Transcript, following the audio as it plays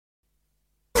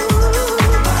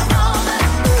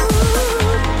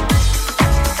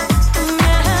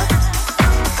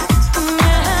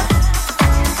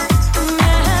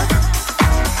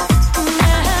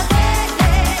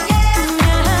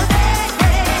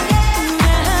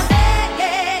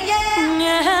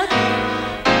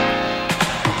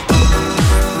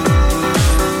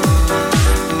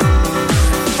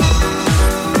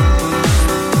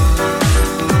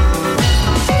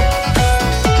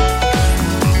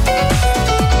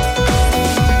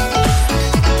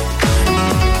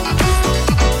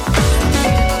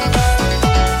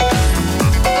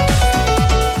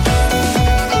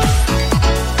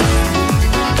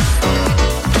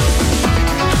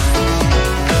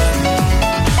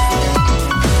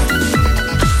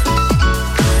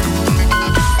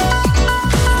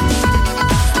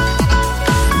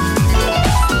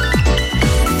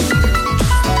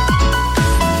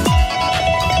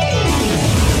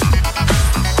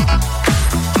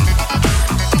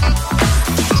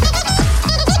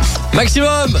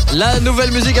Maximum, la nouvelle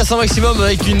musique à Saint-Maximum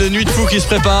avec une nuit de fou qui se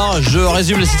prépare. Je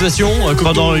résume la situation.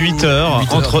 Pendant 8 heures,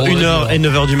 entre 1h et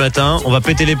 9h du matin, on va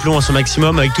péter les plombs à ce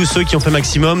Maximum avec tous ceux qui ont fait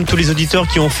Maximum, tous les auditeurs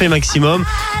qui ont fait Maximum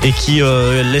et qui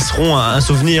laisseront un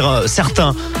souvenir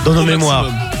certain dans nos mémoires.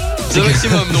 C'est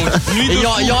Maximum donc. Et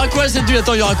il y aura quoi cette nuit?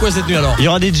 Attends, il y aura quoi cette nuit alors? Il y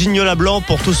aura des jingles à blanc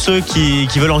pour tous ceux qui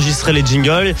veulent enregistrer les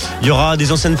jingles. Il y aura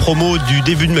des anciennes promos du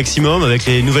début de Maximum avec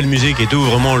les nouvelles musiques et tout,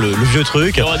 vraiment le vieux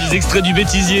truc. Il y aura des extraits du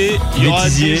bêtisier. Il y aura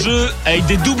des jeux avec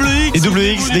des double X. Des double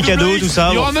X, des cadeaux, tout ça.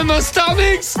 Il y aura même un Star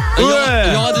Mix. Il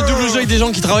y aura des doubles jeux avec des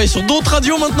gens qui travaillent sur d'autres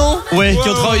radios maintenant. Ouais. Qui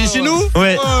ont travaillé chez nous.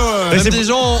 Ouais. Même des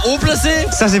gens haut placés.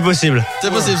 Ça c'est possible.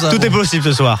 C'est possible ça. Tout est possible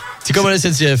ce soir. C'est comme à la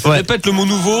SNCF. Ouais. Répète le mot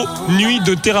nouveau, nuit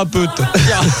de thérapeute.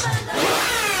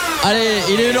 Allez,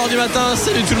 il est 1h du matin,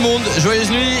 salut tout le monde,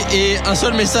 joyeuse nuit et un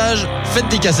seul message, faites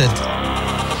des cassettes.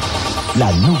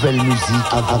 La nouvelle musique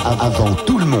avant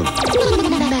tout le monde.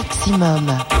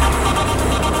 Maximum.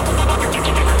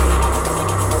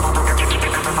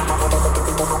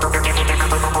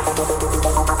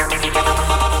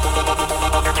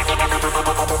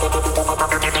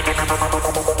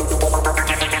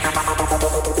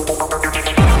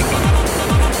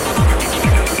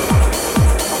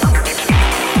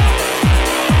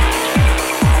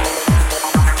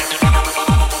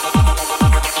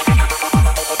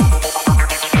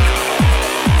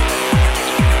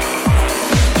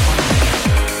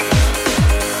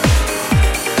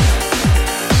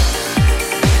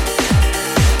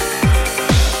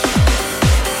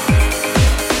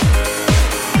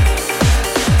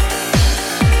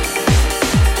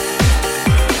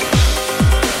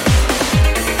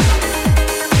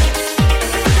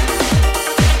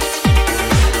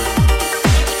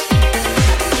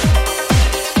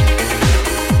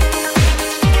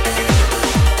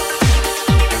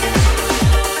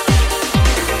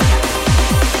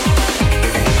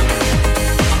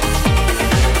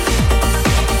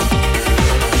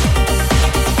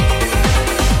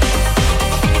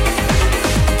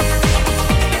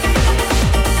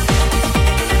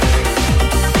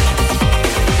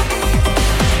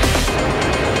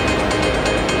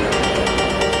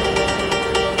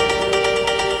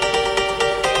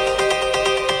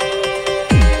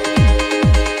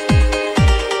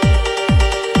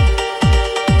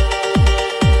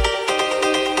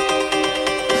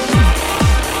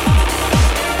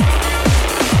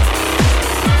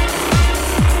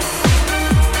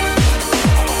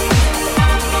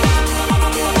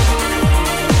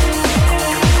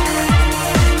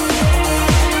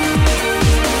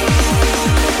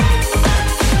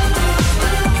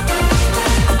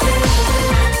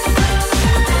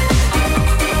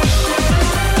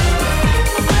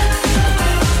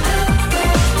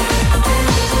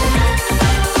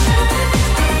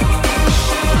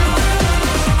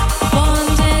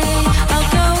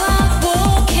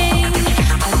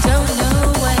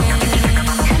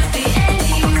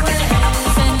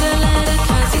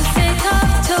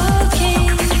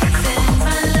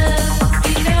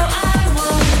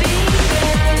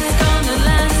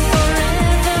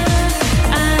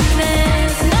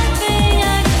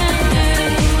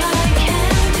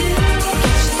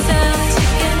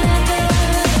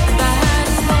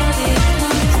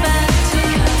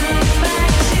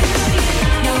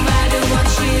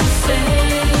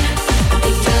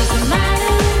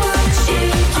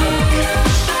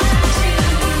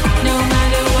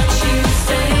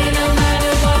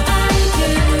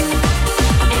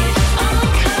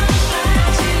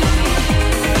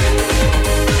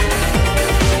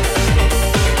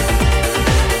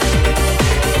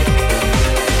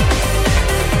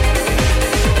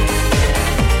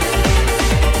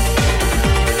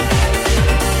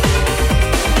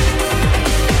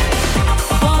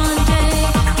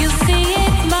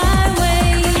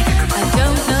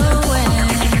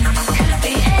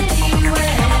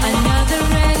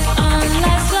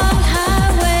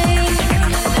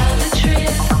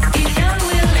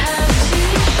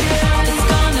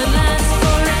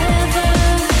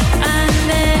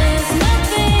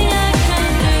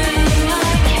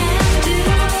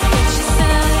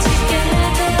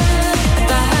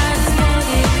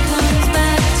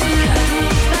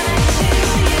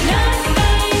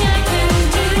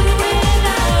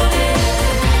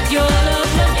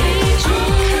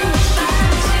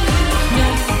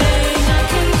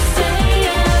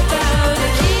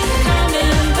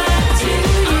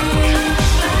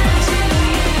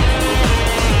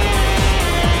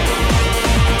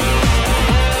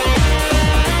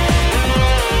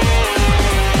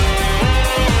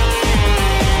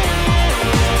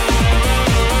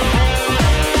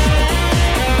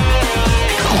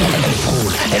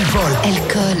 Elle vole. Elle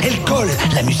colle. Elle colle.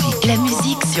 La musique. La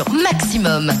musique sur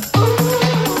Maximum.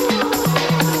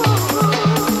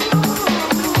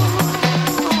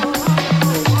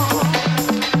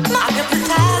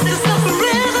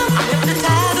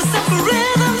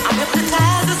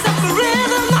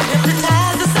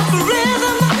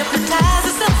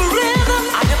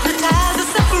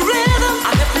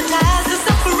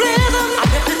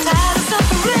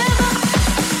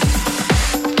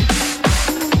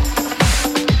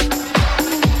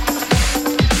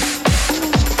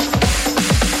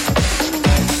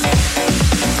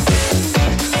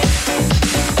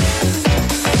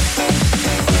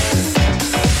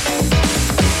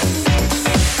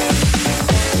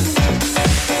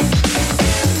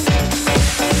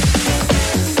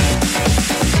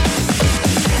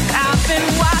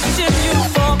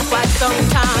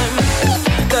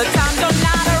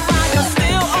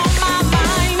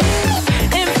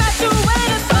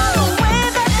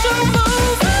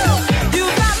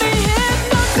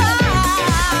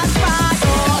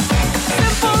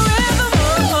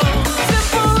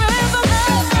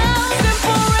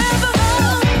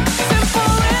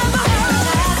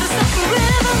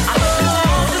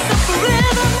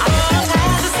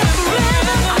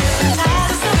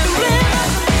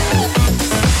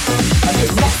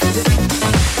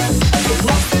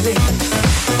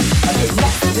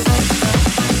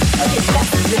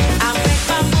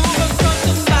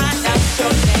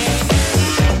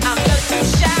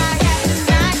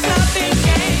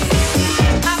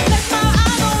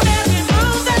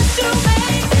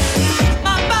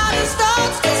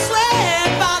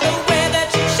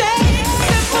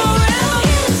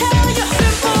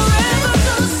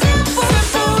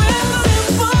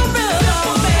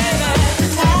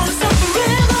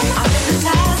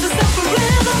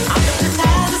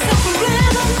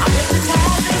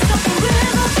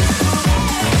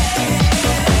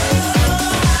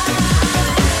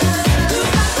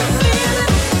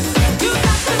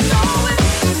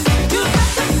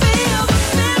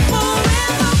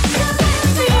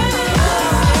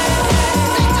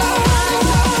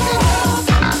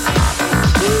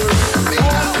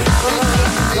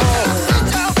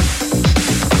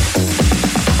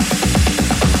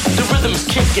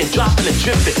 Dropping and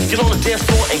tripping, get on the dance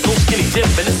floor and go skinny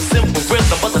dipping. It's a simple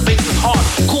rhythm, but the bass is hard.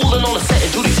 Cooling on the set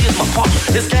and Judy G is my partner.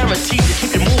 It's guaranteed to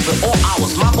keep you moving all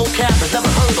hours. My vocab has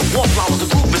never heard of wallflowers. The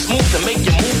groove is smooth to make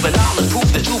you move, and I'll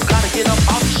improve that you've got to get up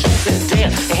off your shoes and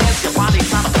dance. Enhance your body,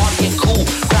 try to party and cool.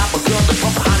 Grab a girl and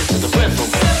pump her hottie to the rhythm.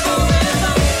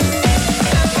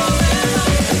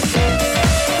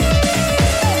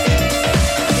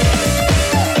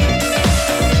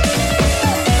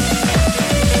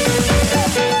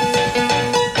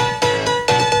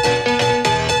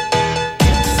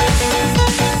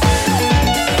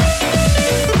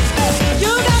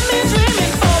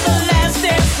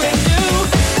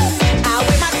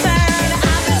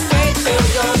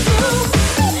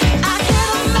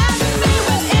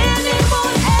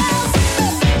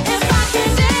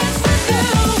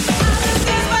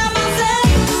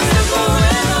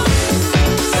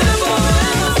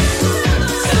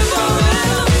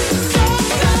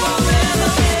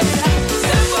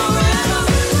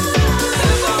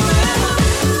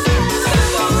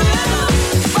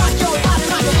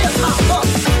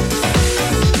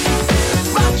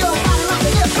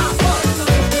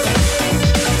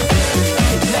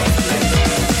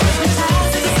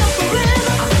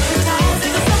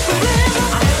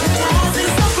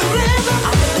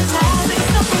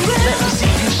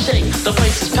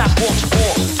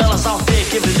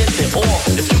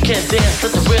 Dance,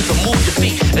 let the rhythm move your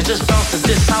feet and just bounce to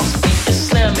this house beat. It's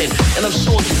slamming, and I'm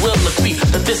sure you will agree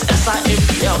that this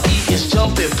SIMPLE is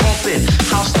jumping, pumping,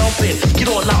 house thumping. Get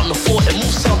on out on the floor and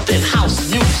move something. House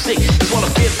music is what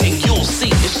I'm giving. You'll see,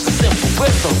 it's just a simple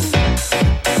rhythm.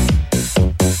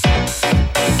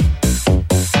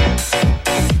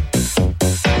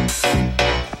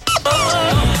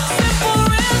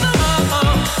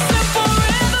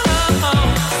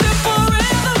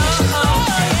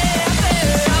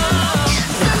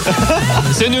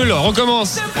 C'est nul, on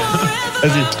recommence.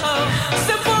 Vas-y.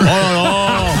 Oh là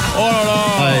là, oh là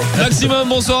là. Ouais. Maximum,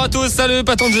 bonsoir à tous. Salut,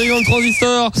 Pat Angeli dans le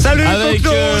transistor. Salut, avec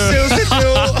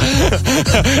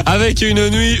avec une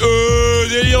nuit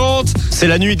délirante. C'est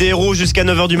la nuit des héros jusqu'à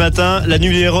 9h du matin. La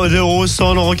nuit des héros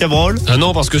sans Laurent Cabrol. Ah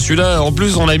non, parce que celui-là, en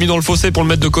plus, on l'a mis dans le fossé pour le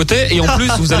mettre de côté. Et en plus,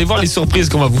 vous allez voir les surprises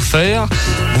qu'on va vous faire.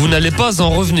 Vous n'allez pas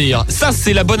en revenir. Ça,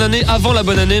 c'est la bonne année avant la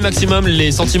bonne année. Maximum,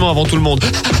 les sentiments avant tout le monde.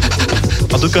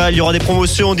 En tout cas, il y aura des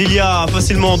promotions d'il y a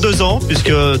facilement 2 ans,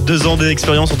 puisque 2 ans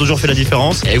d'expérience ont toujours fait la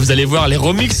différence. Et vous allez voir les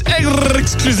remix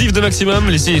exclusifs de Maximum.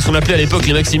 Ils sont appelés à l'époque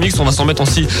les Maximix. On va s'en mettre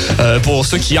aussi pour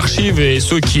ceux qui archivent et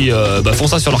ceux qui font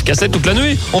ça sur leur cassette toute la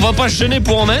nuit. On va pas se gêner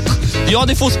pour en mettre. Il y aura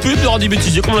des fausses pubs, il y aura des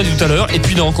bêtisiers comme on l'a dit tout à l'heure. Et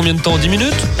puis dans combien de temps? 10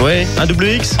 minutes? Ouais, un double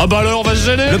X. Ah bah alors on va se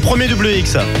gêner. Le premier double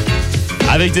X.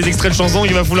 Avec des extraits de chansons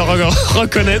qu'il va falloir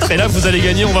reconnaître. Et là vous allez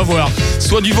gagner, on va voir.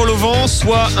 Soit du vol au vent,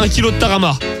 soit 1 kilo de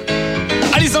tarama.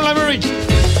 Alice in l'Amérique.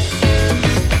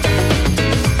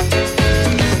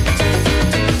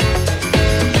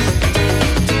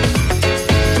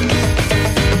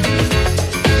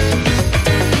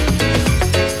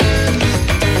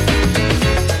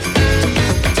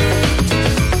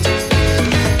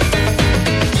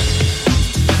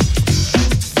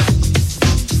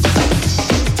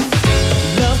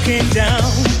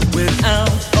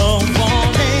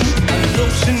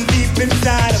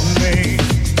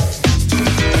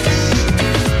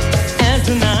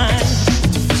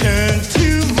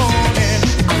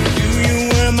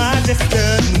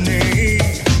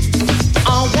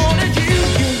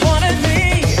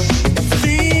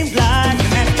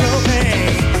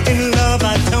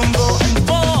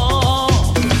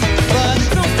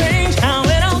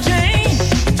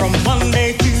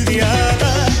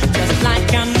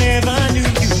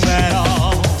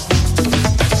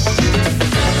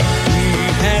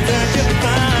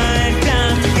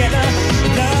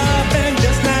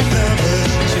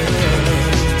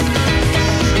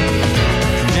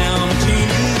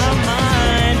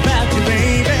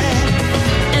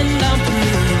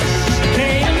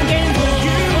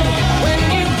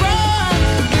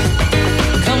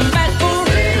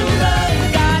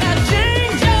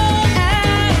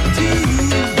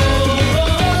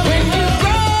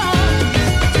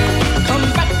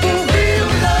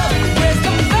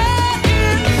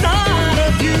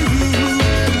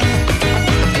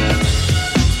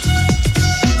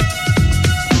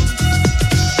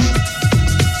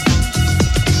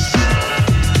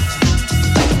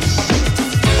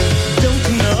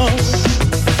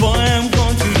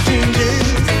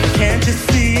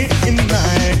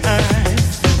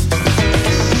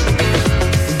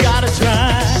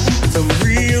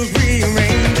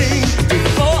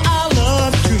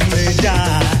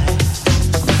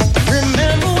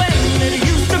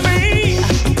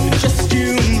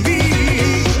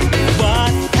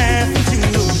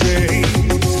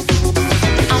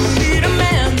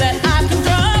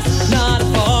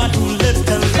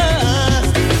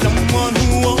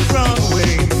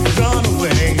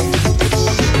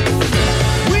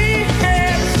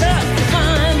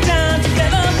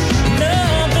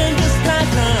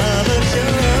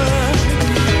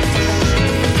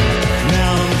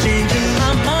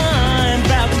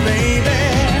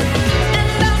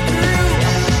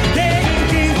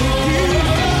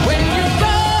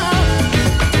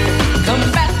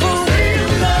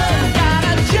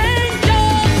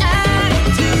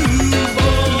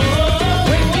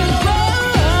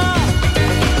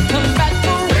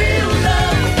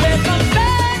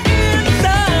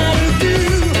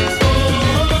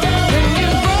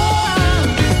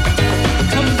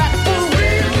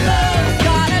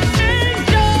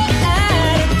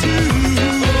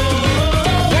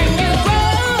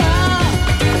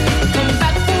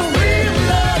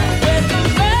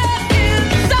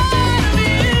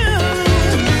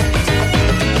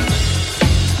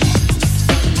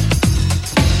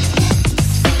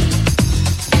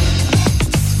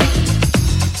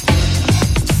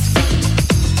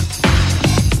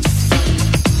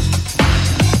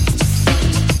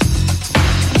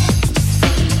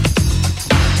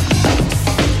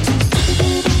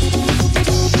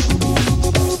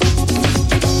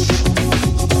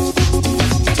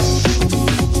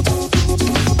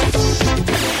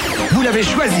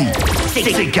 Choisi,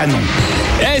 c'est canon.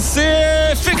 Et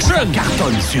c'est Fiction.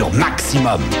 Cartonne sur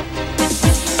Maximum.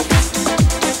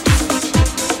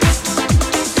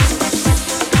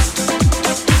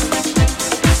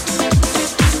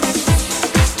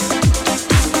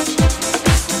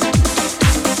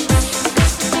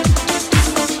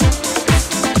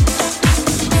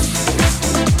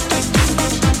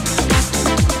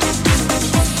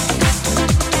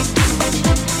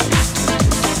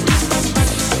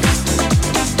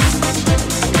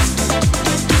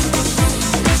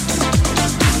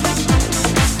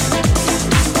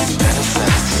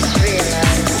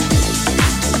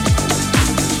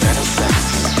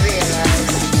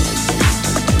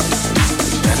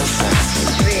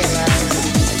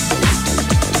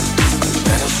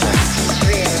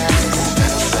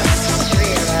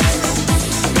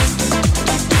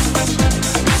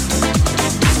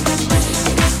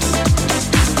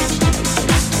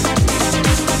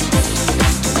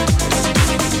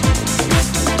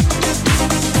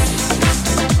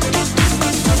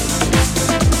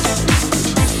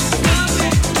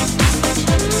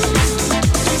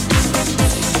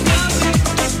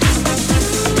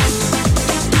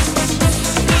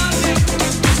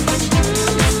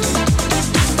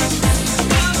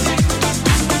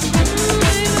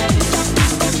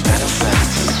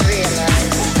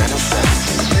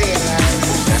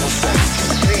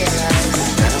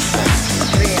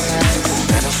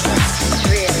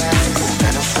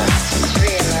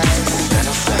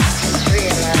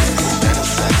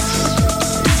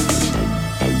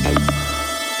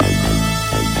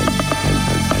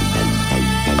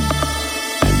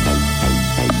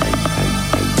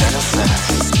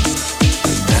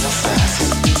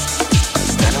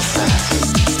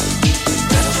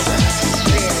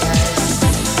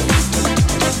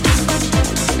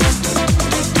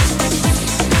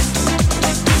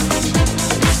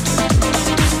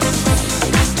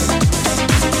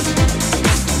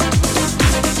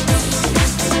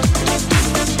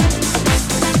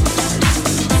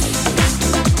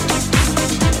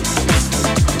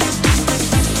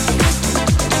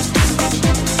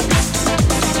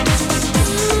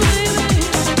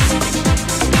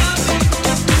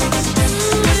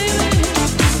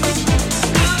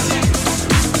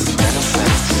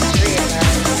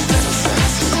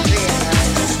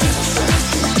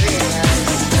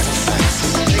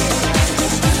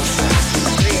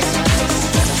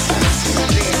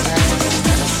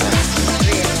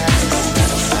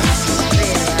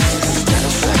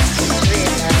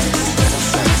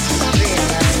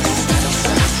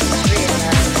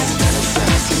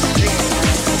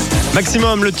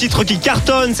 Maximum, le titre qui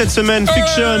cartonne cette semaine,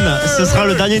 Fiction. Ce sera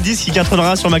le dernier disque qui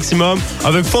cartonnera sur Maximum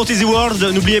avec Fantasy World.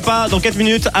 N'oubliez pas, dans 4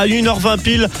 minutes, à 1h20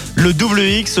 pile, le double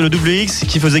X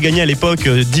qui faisait gagner à l'époque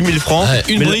 10 000 francs.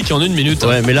 Une brique en 1 minute.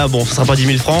 Ouais, mais là, bon, ce sera pas 10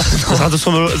 000 francs. Ce sera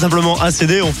simplement un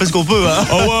CD. On fait ce qu'on peut, hein.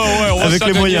 Oh ouais, on va avec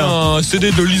les moyens. Un CD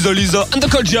de Lisa and the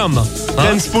Cold Jam.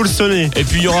 Dance Pool Sonné. Et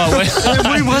puis il y aura,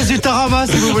 Moi, il me reste du Tarama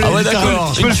si vous voulez. Ah ouais,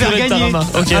 d'accord. Je peux le faire gagner.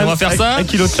 Ok, on va faire ça. 1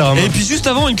 kilo de Tarama. Et puis juste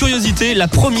avant, une curiosité, la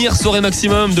première soirée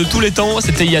Maximum de tous les temps,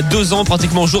 c'était il y a 2 ans,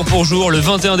 pratiquement jour pour jour, le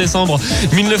 21 décembre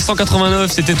 1989,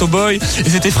 c'était au Boy, et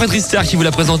c'était Fred Rister qui vous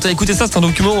l'a présenté. Écoutez ça, c'est un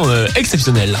document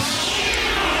exceptionnel.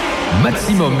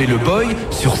 Maximum et le Boy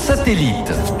sur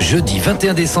satellite. Jeudi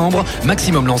 21 décembre,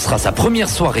 Maximum lancera sa première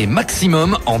soirée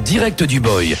Maximum en direct du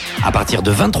Boy. À partir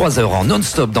de 23h en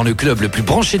non-stop dans le club le plus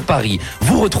branché de Paris,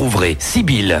 vous retrouverez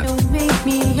Sibyl,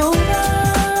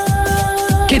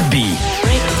 Kate B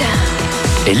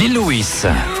et Lil Louis.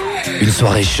 Une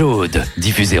soirée chaude,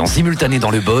 diffusée en simultané dans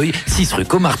le Boy, 6 rue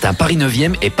Comartin, Paris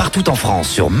 9e et partout en France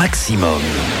sur Maximum.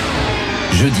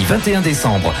 Jeudi 21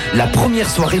 décembre, la première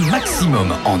soirée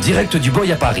Maximum en direct du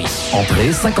Boy à Paris.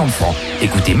 Entrée 50 francs.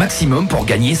 Écoutez Maximum pour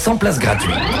gagner 100 places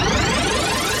gratuites.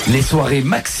 Les soirées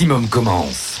Maximum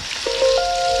commencent.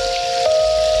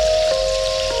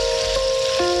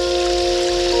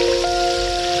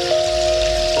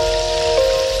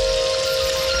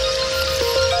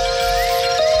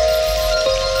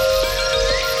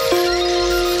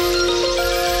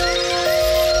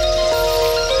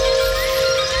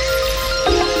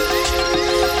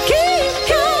 Keep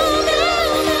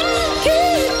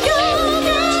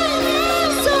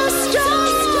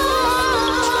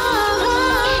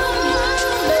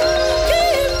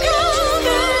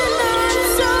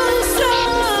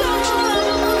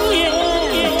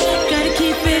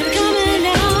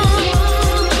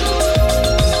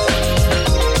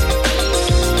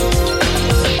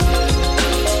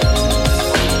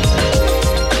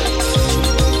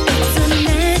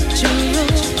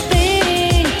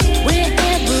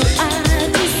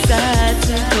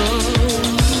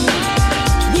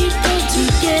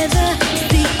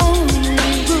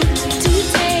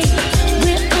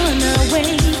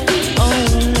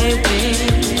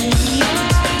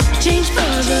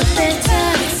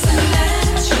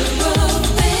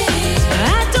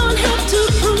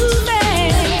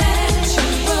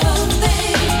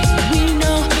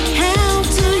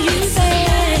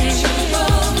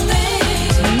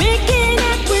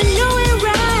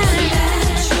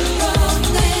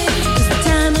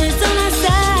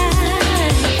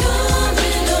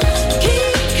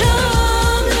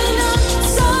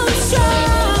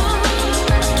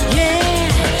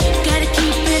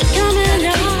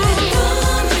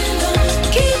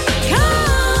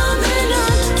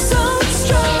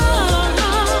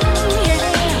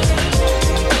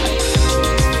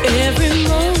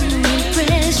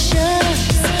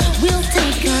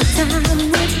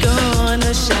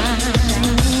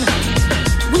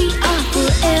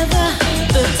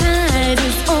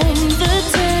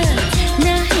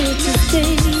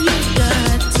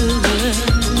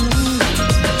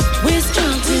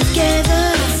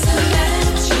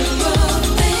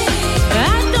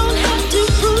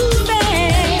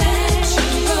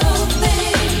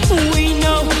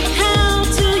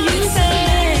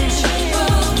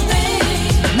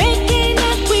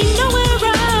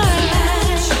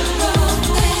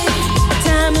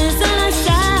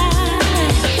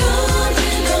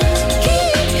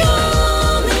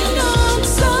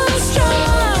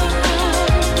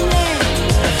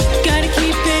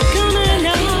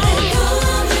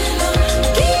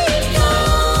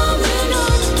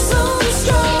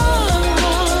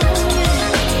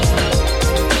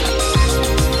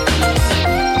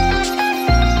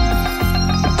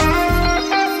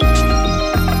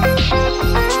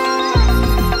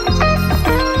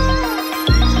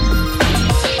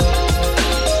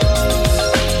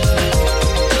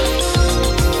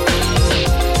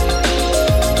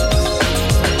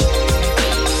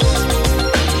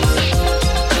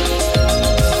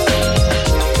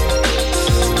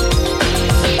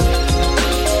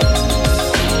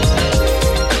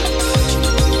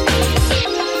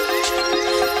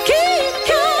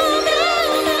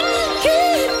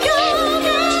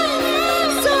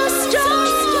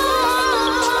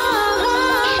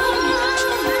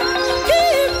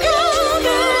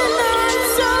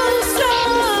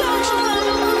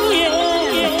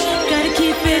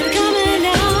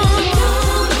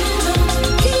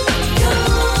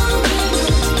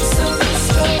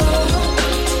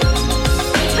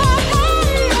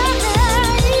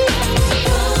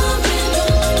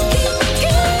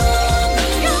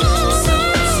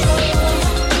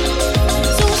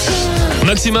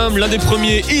Maximum, l'un des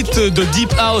premiers hits de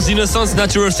Deep House, Innocence,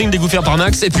 Natural Thing découvert par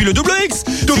Max. Et puis le double X.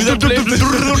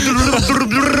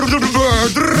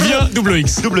 Bien double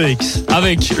X. Double X.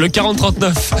 Avec le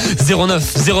 4039 09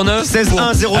 09 16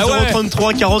 1 0 0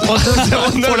 33 40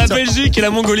 39 09 pour la Belgique et la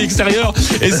Mongolie extérieure.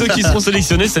 Et ceux qui seront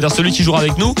sélectionnés, c'est-à-dire celui qui jouera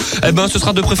avec nous, eh ben ce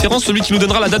sera de préférence celui qui nous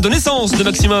donnera la date de naissance de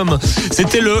Maximum.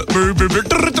 C'était le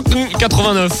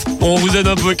 89. On vous aide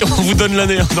un peu, on vous donne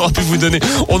l'année, on aura pu vous donner.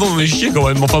 Oh non, mais chier quand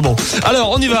même, enfin bon. Alors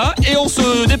on y va et on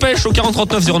se dépêche au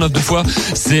 4039 09 deux fois.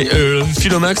 C'est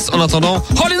Philomax. En attendant,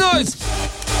 Holy Noise.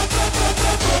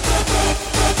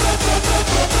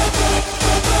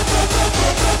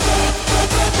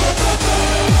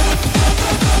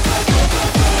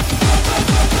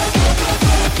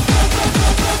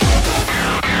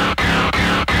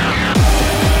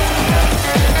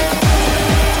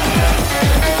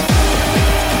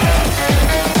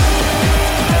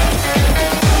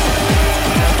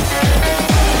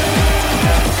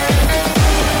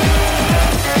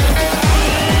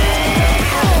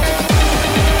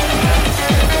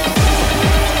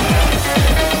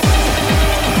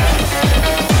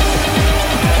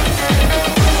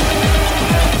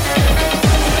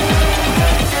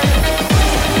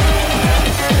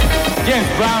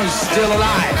 Still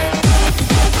alive.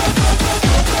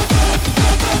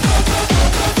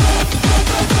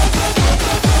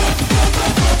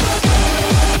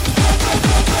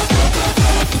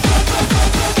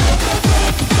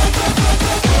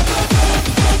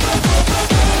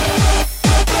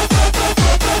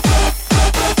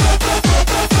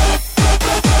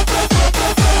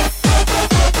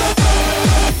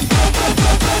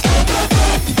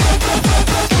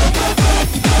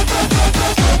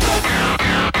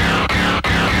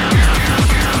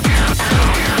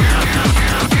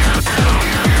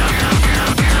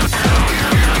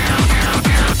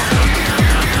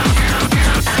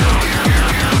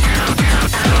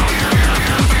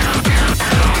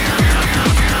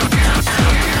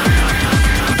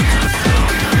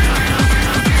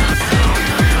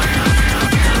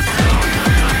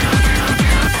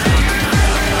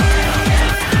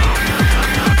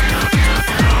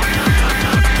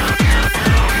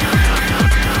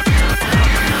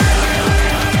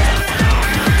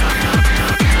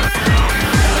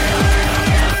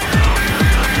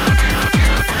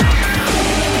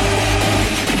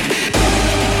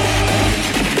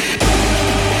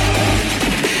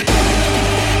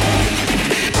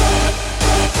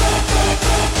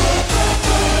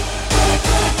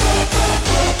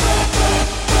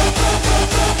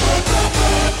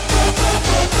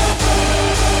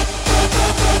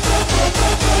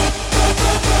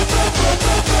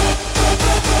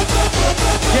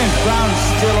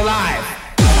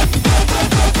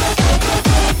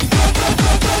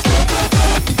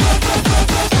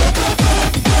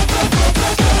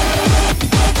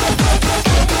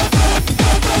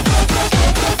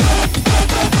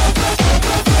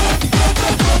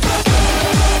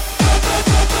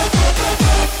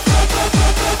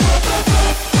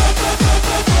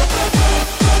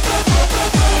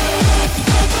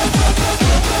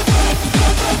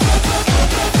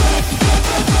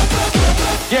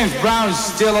 James Brown's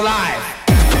still alive.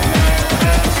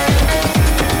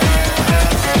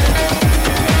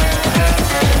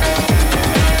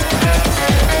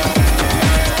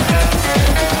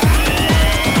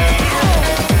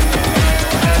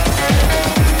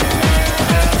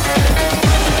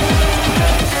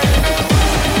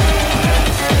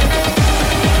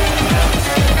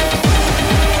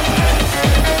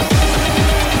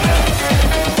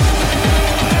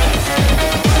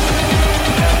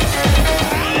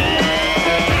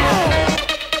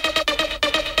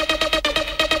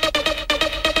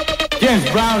 James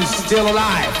Brown's still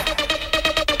alive.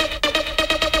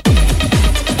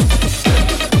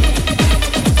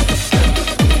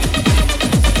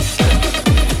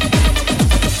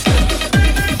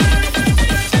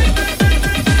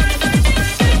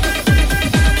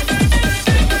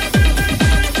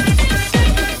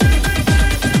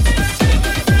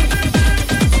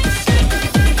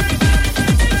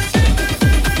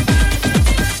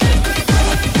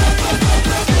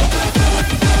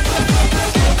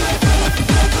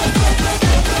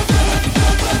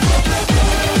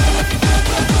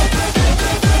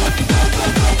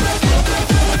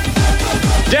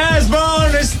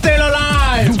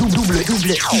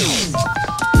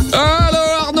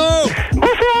 Alors Arnaud.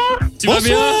 Bonsoir. Tu vas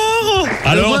bien?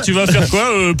 Alors, tu vas faire quoi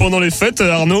pendant les fêtes,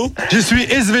 Arnaud? Je suis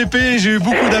SVP, j'ai eu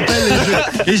beaucoup d'appels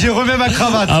et j'ai remis ma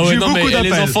cravate. Ah ouais, j'ai eu non, beaucoup mais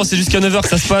d'appels. les enfants, c'est jusqu'à 9h que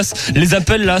ça se passe. Les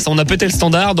appels, là, on a pété le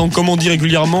standard. Donc, comme on dit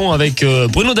régulièrement avec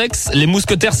Bruno Dex, les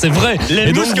mousquetaires, c'est vrai.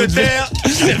 Les mousquetaires,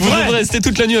 c'est vous vrai. devrez rester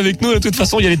toute la nuit avec nous. De toute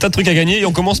façon, il y a des tas de trucs à gagner. Et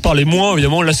on commence par les moins,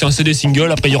 évidemment. Là, c'est un CD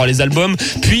single. Après, il y aura les albums.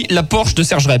 Puis, la Porsche de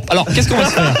Serge Rep. Alors, qu'est-ce qu'on va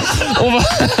se faire? On va...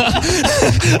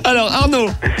 Alors, Arnaud.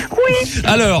 Oui.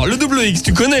 Alors, le double X,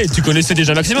 tu connaissais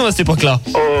déjà Maximum à cette époque-là?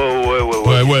 Oh,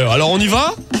 ouais. Ouais. Alors, on y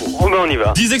va? Oh, ben, on y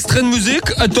va. 10 extraits de musique,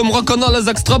 et tu me reconnais les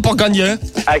extraits pour gagner.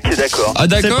 Ah, ok, d'accord. Ah,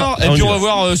 d'accord. Et puis on va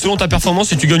voir selon ta performance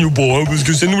si tu gagnes ou pas, hein, parce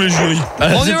que c'est nous les jurys.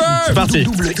 On y va. C'est parti.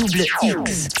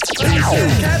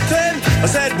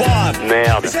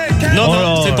 Merde.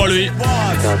 Non, c'est pas lui.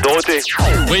 Putain, Dorothée.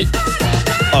 Oui.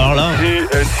 Alors là.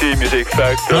 CNC Music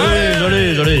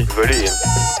Factory. Joli. Volé.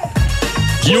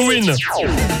 You win.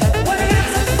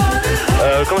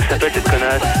 Comment ça s'appelle cette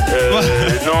connasse?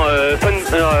 Non,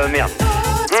 merde.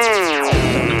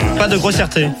 Pas de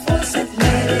grossièreté.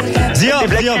 Zia. C'est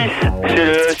Black Kiss.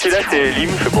 Celui-là, c'est Lim,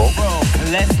 je sais pas.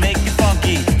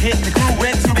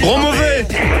 Gros mauvais.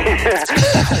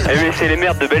 Mais c'est les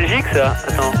merdes de Belgique, ça.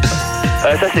 Attends.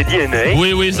 Ça, c'est DNA.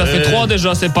 Oui, ça fait 3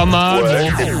 déjà, c'est pas mal.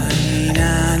 Ouais,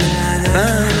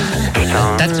 Putain.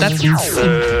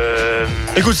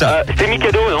 Écoute ça. C'était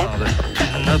Mikado, non?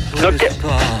 Donc,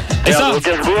 Et ça?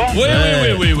 Gainsbourg.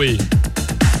 Oui.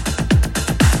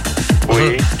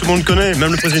 Oui. Tout le monde connaît,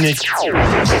 même le prisonnier.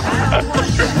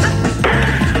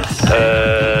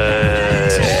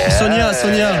 Sonia. Oh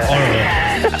là là.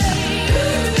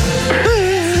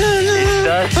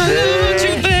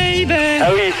 Ah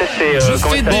oui, ça c'est. Je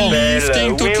fais des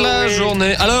lifting toute la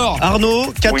journée. Alors,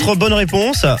 Arnaud, 4 bonnes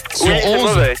réponses. sur 11.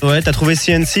 Ouais, t'as trouvé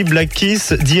CNC, Black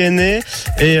Kiss, DNA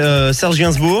et Serge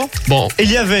Gainsbourg. Bon. Et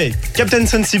il y avait Captain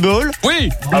Sensible. Oui.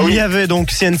 Il y avait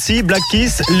donc CNC, Black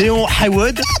Kiss, Léon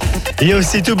Highwood. Il y a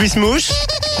aussi Toby Smoosh,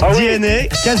 DNA,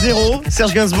 K0,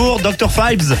 Serge Gainsbourg, Dr.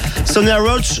 Fibes, Sonia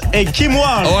Roach et Kim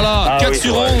Wall. Voilà, 4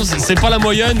 sur 11, c'est pas la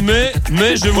moyenne, mais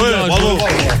je vous dis un bravo. jour,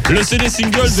 le CD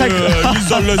single de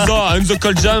Lisa Leza and the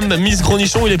Cold Jam, Miss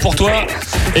Grenichon, il est pour toi.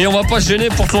 Et on va pas se gêner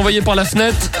pour te l'envoyer par la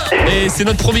fenêtre. Et c'est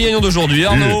notre premier gagnant d'aujourd'hui,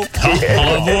 Arnaud.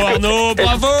 Bravo Arnaud,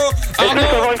 bravo Est-ce que je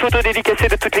peux avoir une photo dédicacée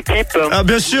de toute l'équipe? Ah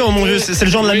bien sûr, mon vieux, c'est le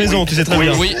genre de la maison, tu sais très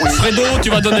bien. Oui, Fredo, tu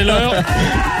vas donner l'heure.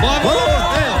 Bravo.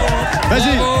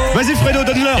 Vas-y Fredo,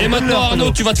 donne-leur. Et maintenant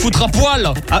Arnaud, tu vas te foutre à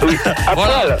poil.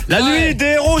 Voilà. La nuit des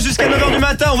héros jusqu'à 9h du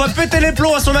matin, on va péter les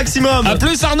plombs à son maximum. A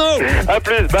plus Arnaud. A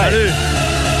plus, bye. Allez.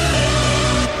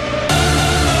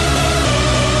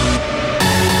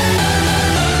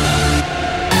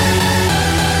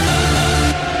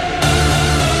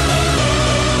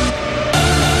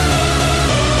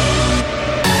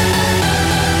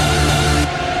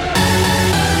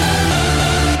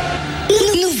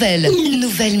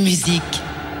 Nouvelle musique.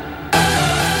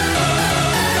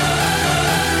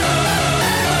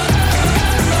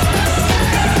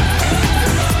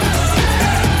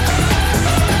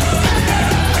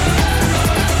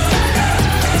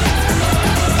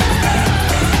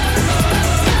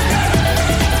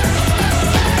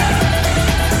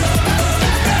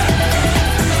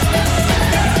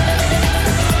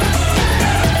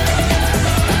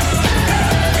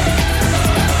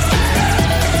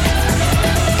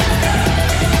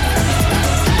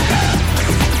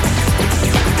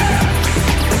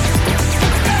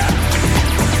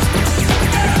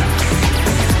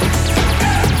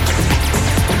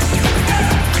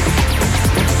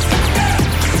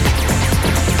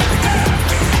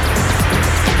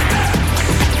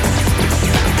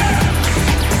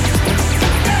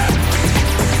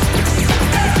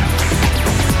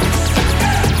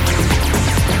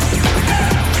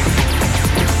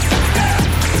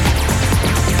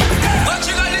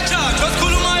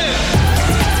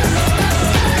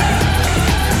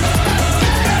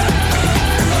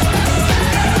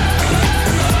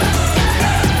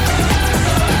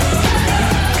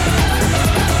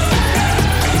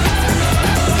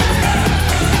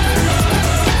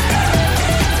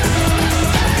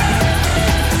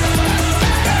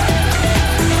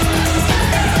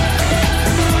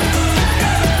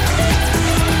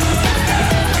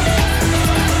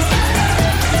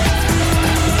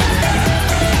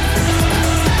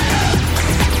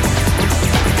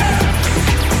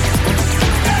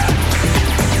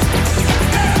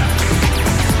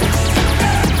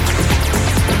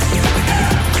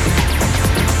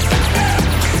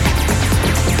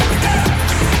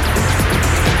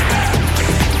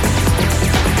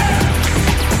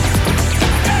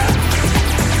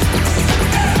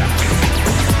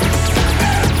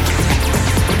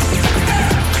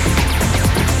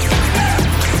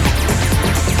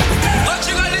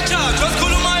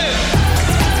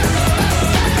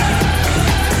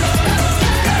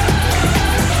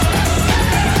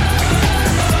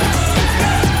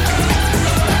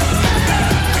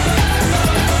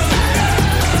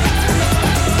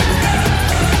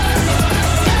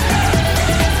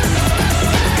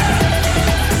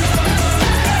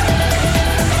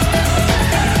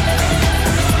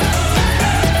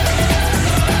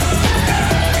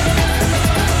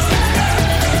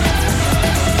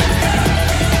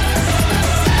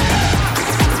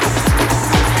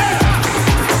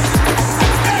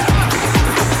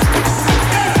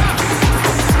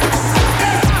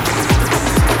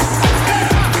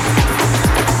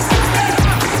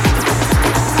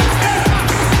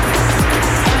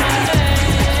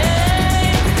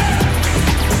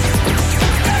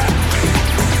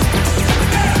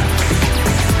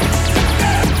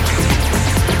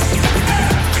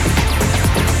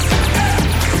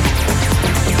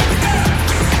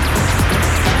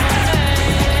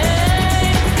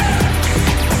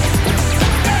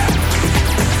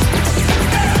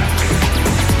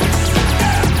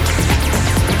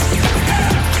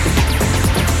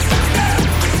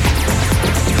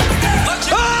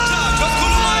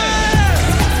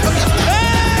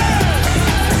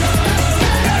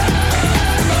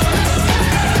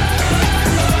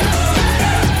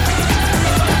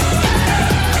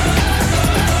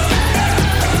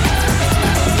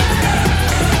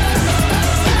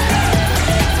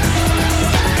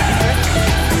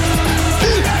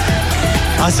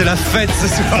 Ah, c'est la fête ce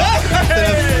soir. C'est la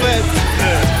fête.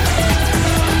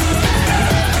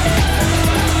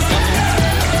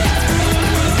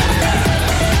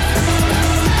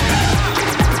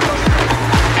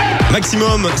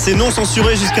 Maximum, c'est non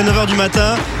censuré jusqu'à 9h du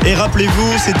matin. Et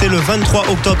rappelez-vous, c'était le 23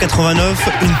 octobre 89,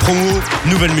 une promo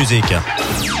Nouvelle Musique.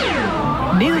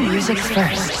 New Music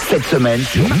First. Cette semaine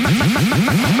sur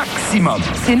Maximum.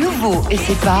 C'est nouveau et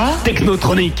c'est pas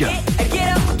Technotronique.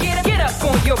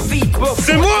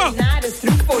 C'est moi.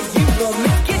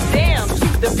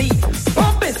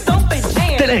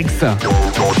 Telex.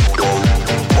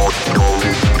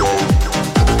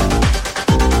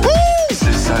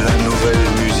 C'est ça la nouvelle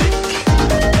musique.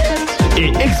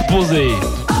 Et exposé.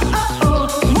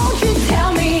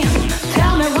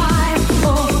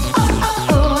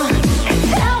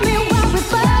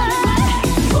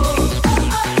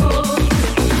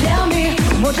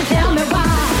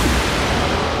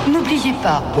 N'oubliez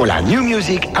pas, Pour la new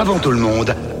music avant tout le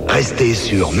monde, restez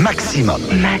sur Maximum.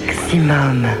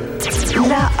 Maximum.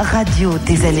 La radio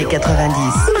des années 90.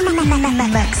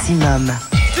 Maximum.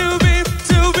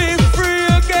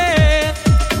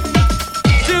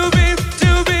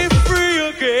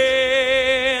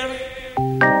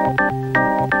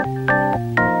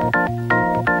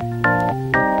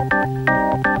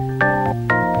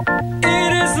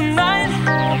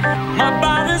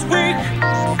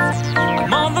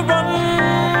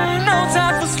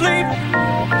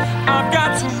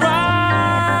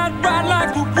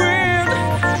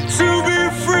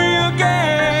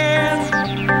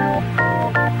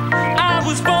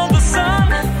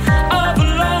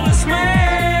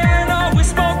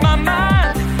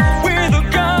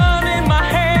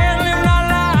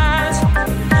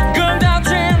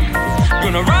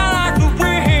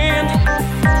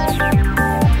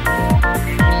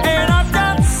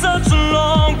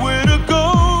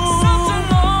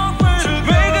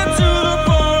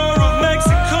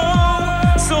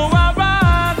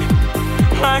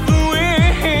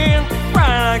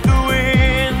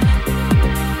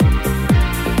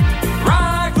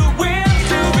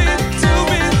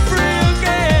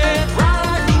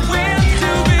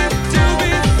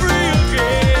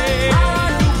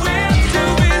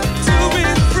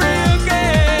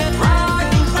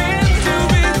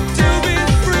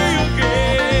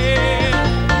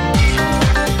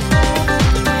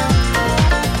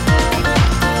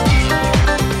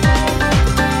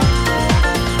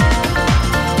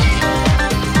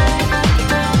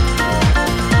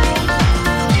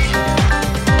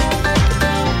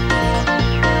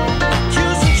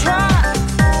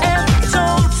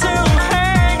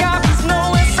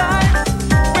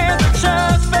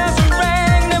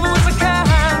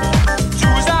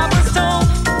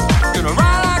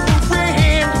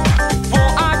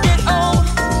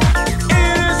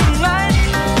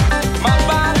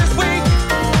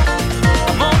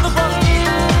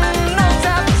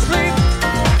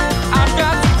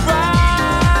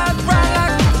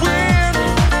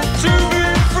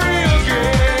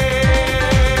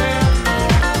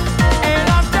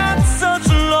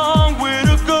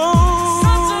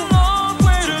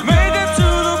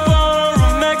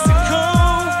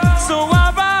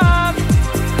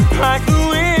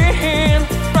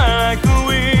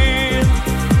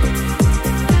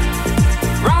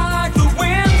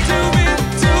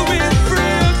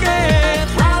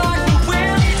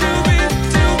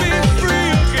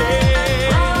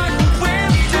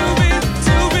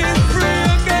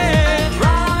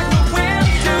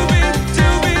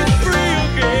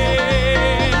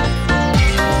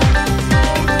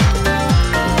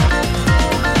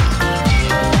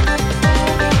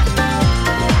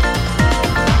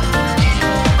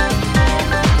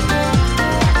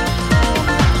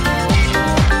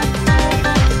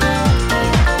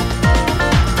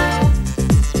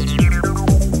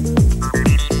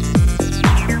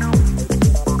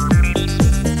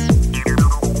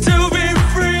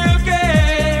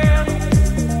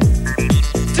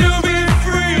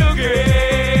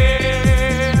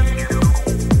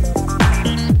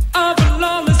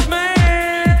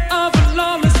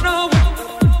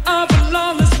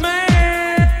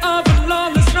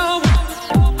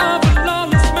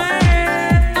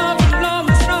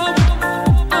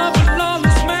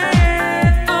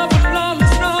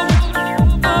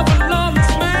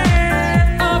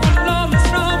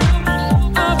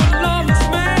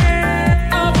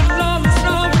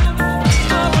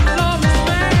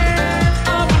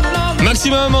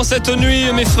 Maximum en cette nuit,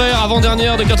 mes frères,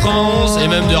 avant-dernière de 91 et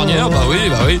même dernière, bah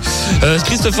oui.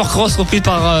 Christopher Cross repris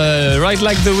par Ride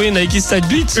Like the Wind avec East Side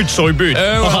Beat. It's so beat.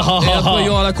 Et après il y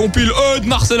aura la compile de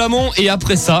Marcel Amont et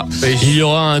après ça, il y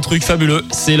aura un truc fabuleux,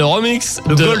 c'est le remix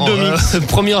le Gold Mix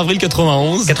 1er avril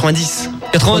 91. 90.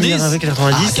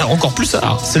 90 car encore plus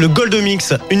tard. C'est le Gold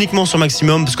Mix uniquement sur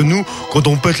Maximum parce que nous, quand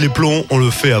on pète les plombs, on le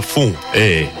fait à fond.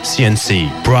 Et CNC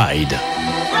Pride.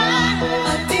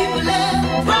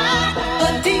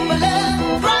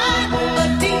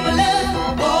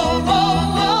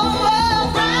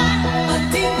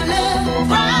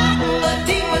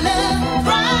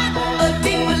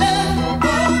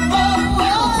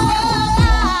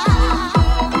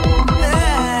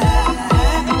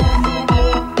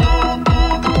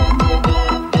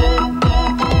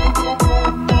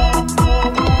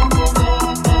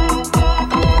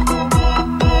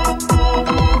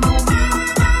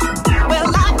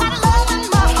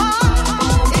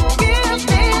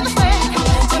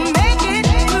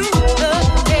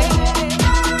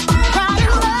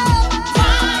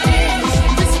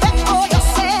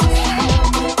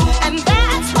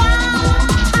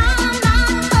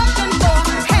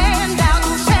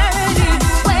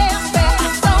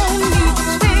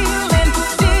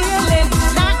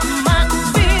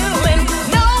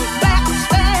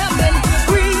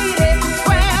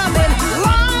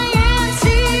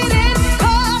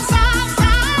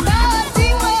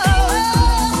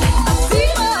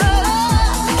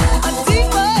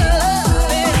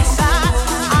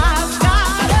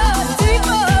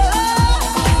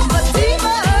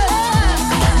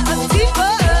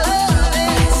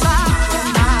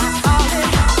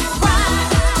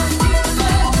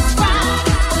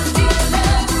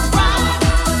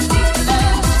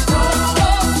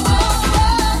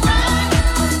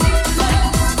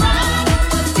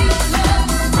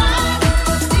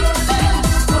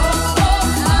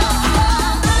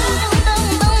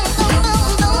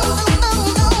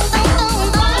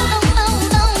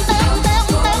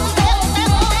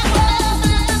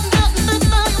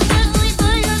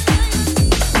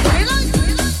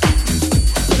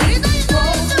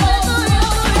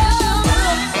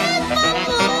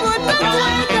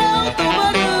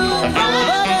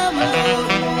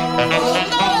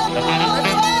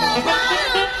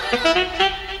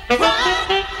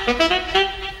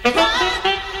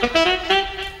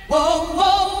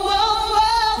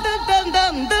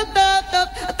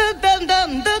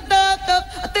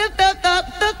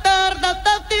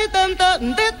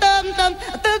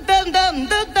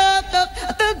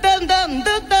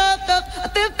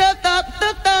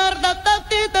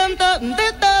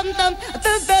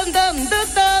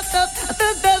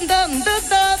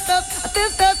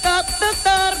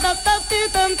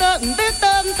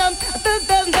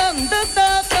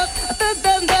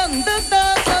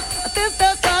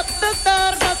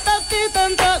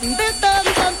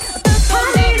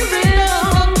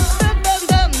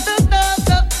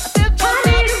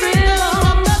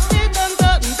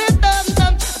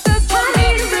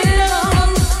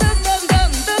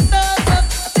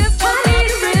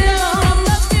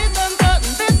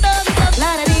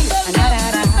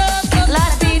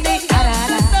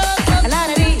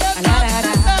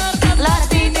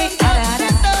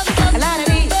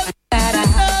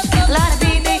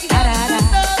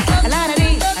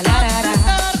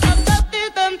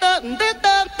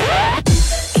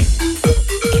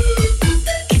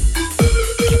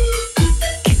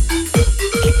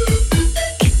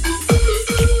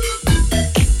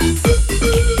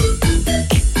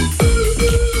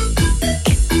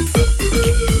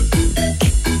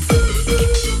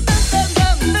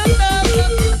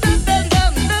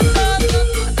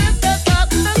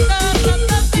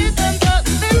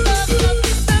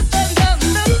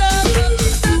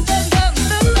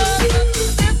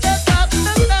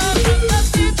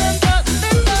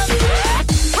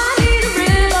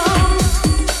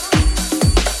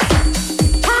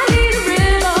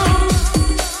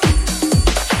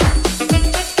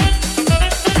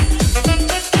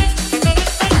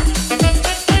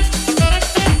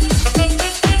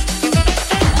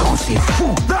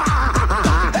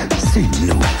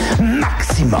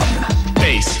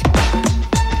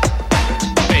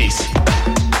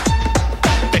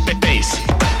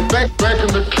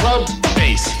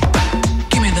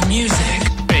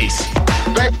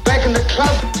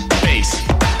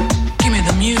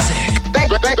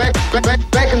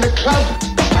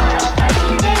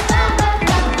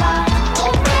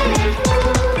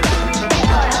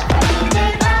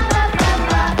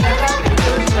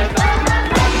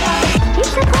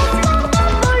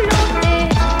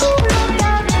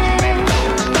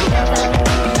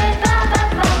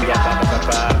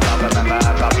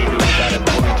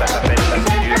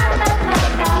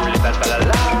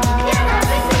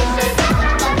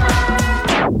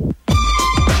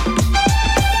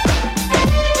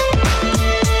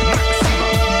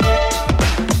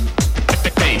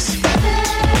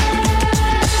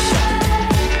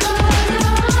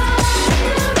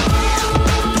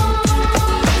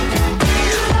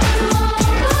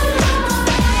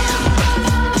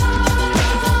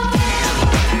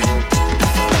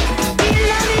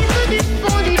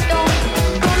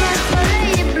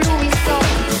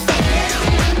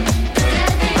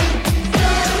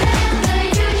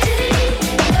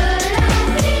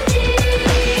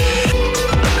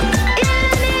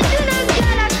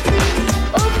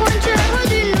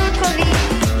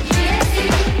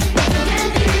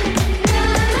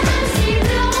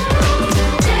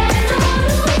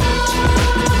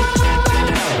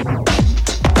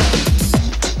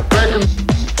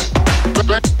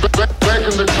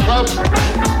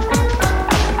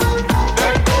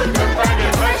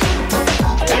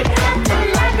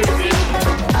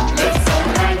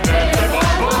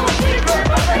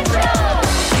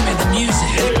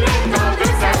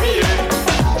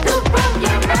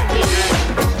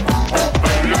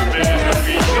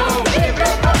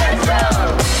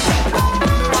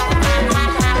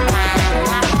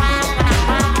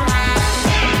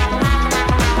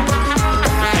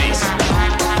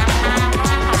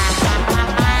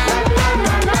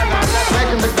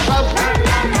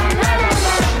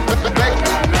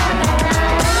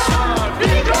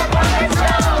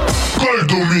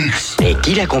 Et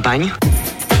qui l'accompagne?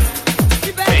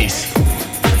 Bass.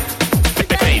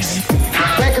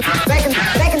 Back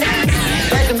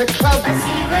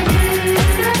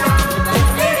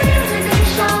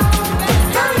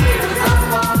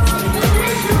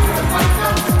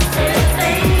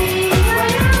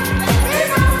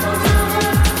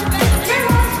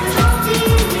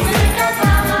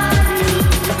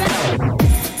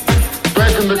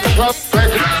in the club.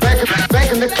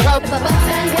 Back in the club.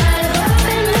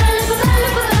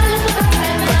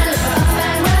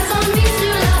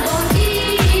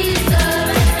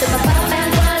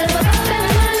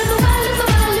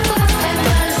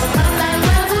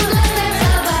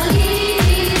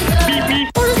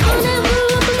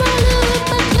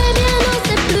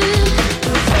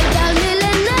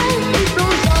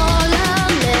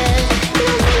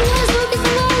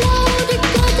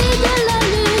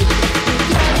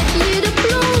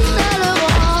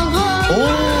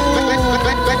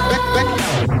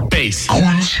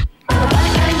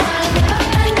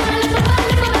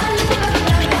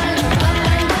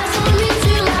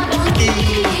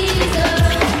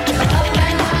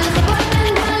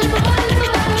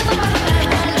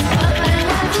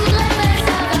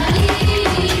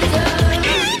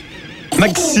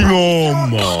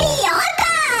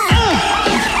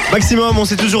 Maximum, on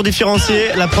s'est toujours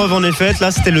différencié. La preuve en est faite.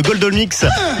 Là, c'était le Golden Mix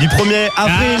du 1er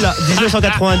avril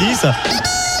 1990.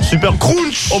 Super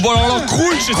crunch. Oh bah alors là,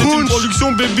 crunch, c'était une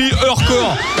production baby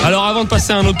hardcore. Alors avant de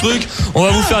passer à un autre truc, on va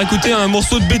vous faire écouter un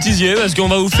morceau de bêtisier, parce qu'on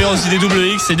va vous faire aussi des double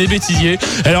X et des bêtisiers.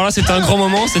 Alors là, c'était un grand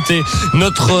moment. C'était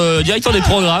notre directeur des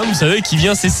programmes, vous savez, qui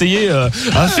vient s'essayer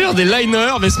à faire des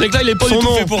liners. Mais ce mec-là, il est pas du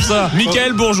tout fait pour ça.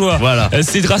 Michael Bourgeois. Voilà.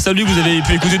 C'est grâce à lui que vous avez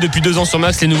pu écouter depuis 2 ans sur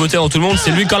Max les nouveautés dans tout le monde.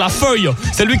 C'est lui qui a la feuille.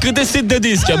 C'est lui qui a décidé des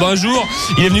disques. Ah bah un jour,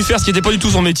 il est venu faire ce qui était pas du tout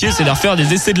son métier, c'est de refaire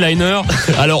des essais de liner.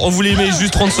 Alors on voulait mettre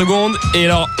juste 30 secondes. Et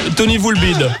alors, tenez-vous le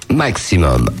bide.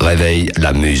 Maximum réveille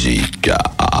la musique.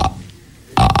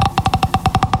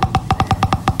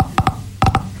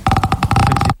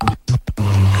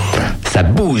 Ça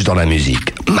bouge dans la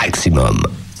musique. Maximum.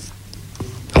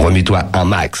 Remets-toi un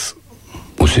max.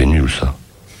 Oh, c'est nul ça.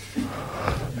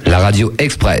 La radio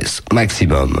express.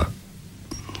 Maximum.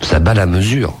 Ça bat la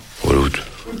mesure. Oh l'autre.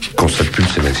 Quand ça pue,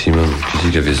 c'est maximum. Qui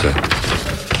c'est qui a fait ça?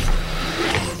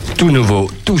 Tout nouveau,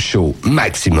 tout chaud.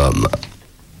 Maximum.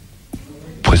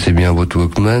 Pressez bien votre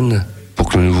Walkman pour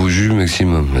que le nouveau jus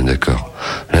maximum. D'accord.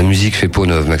 La musique fait peau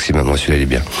neuve, maximum. Moi, celui-là, il est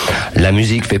bien. La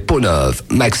musique fait peau neuve,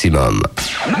 maximum.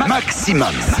 Maximum.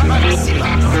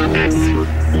 Maximum.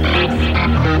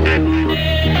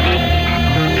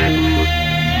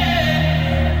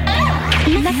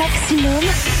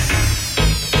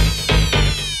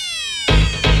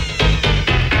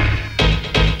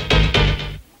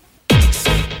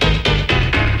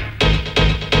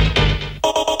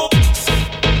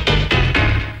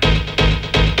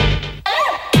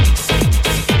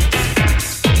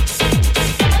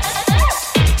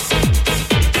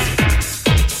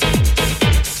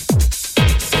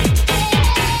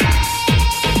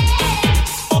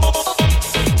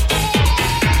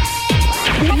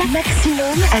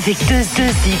 Avec deux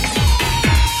X.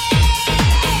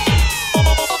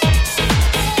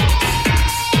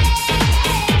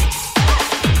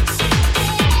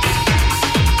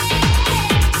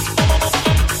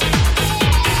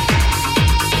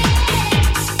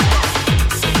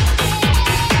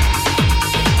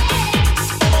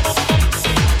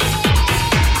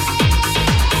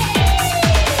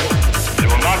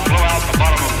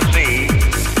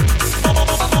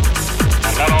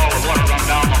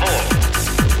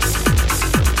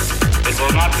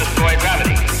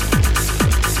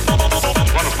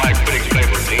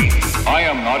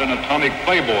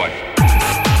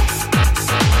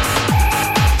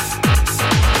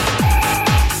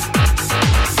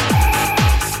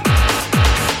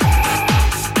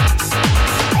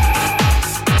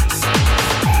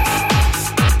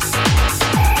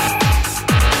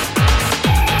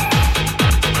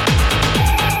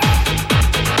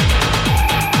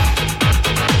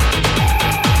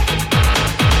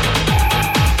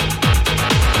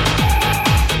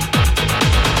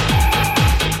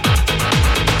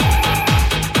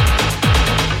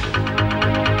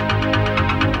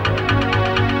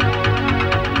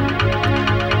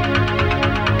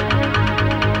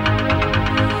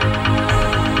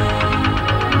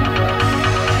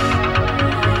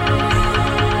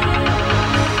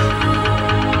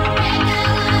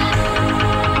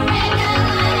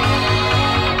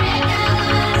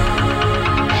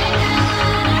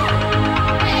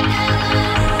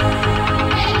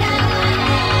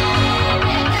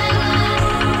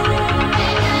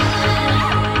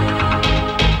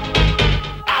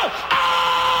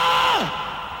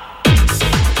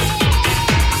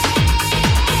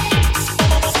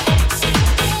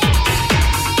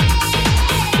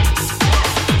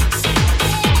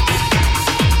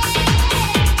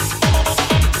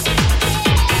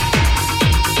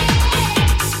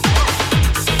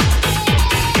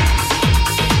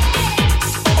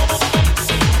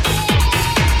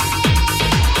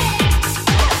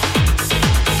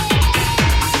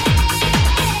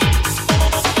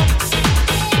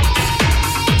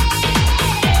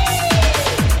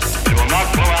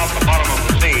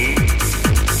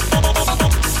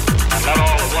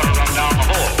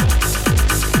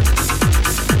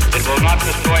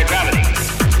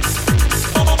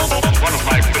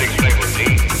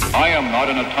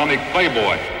 an atomic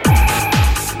playboy.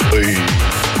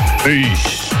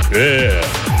 Yeah.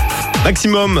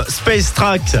 Maximum Space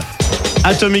Tract.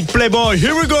 Atomic Playboy,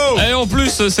 here we go. Et en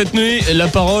plus, cette nuit, la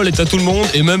parole est à tout le monde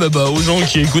et même aux gens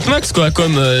qui écoutent Max, quoi,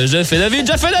 comme Jeff et David.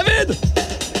 Jeff et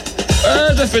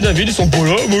David, ils sont pas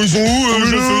là. Mais ils sont où,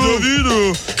 Jeff et David?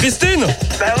 Christine?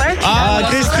 Bah ouais.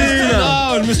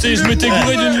 Christine. Je m'étais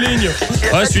gouré d'une ligne.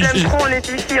 On est ici,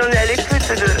 on est à l'écoute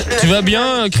de... Tu vas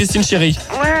bien, Christine chérie?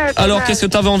 Ouais. Alors, qu'est-ce que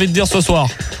t'avais envie de dire ce soir?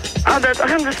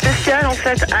 Rien de spécial en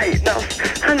fait.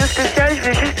 Rien de spécial, je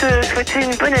vais juste souhaiter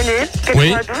une bonne année,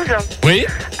 92. Oui.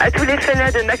 À tous les fans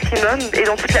de Maximum et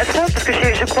dans toute la France, parce que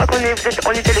je crois qu'on est à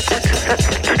l'écoute,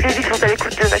 toutes les villes sont à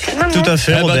l'écoute de Maximum. Tout à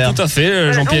fait, Robert. Tout à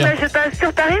fait, Jean-Pierre. Donc, je passe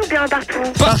sur Paris ou bien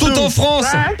partout? Partout en France.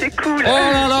 Ah, c'est cool.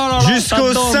 Oh là.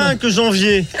 Jusqu'au 5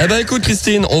 janvier. Écoute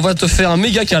Christine, on va te faire un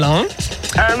méga câlin.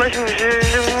 Moi je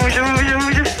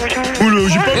Oula,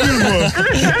 j'ai pas vu moi.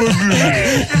 Je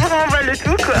vous renvoie le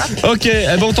tout quoi. Ok,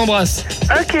 on t'embrasse.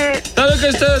 Ok. Salut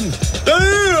Christine.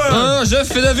 Salut.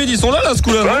 Jeff et David, ils sont là ce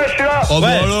coup-là? Ouais, je suis là. Oh bah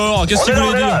alors, qu'est-ce que vous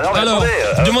voulez dire? Alors,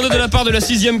 demandez de la part de la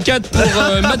 6ème 4 pour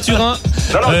Mathurin,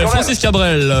 Francis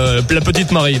Cabrel, la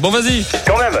petite Marie. Bon, vas-y.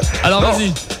 Quand même. Alors,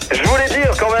 vas-y. Je voulais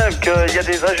dire quand même qu'il y a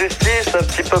des injustices un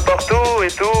petit peu partout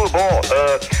et tout. Bon,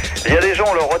 il y a des gens,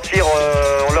 on leur retire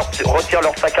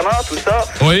leur sac à main, tout ça.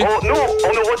 Oui. On nous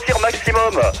retire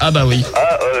Maximum. Ah bah oui.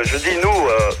 Je dis nous,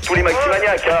 tous les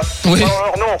maximaniaques. Hein. Oui.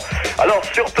 Non. Alors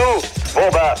surtout, on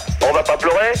va pas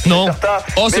pleurer. Non. Certain,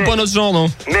 C'est pas notre genre,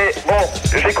 non. Mais bon,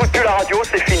 j'écoute plus la radio,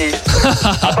 c'est fini.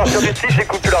 À partir du 6,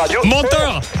 j'écoute plus la radio.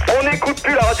 Menteur. On n'écoute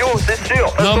plus la radio, c'est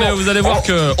sûr. Non mais vous allez voir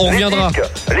qu'on reviendra.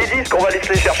 Les disques, on va les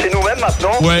chercher nous-mêmes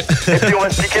maintenant. Ouais. Et puis on va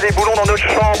se piquer des boulons dans notre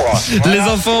chambre. Les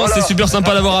enfants, c'est super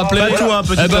sympa d'avoir appelé.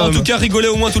 En tout cas, rigolez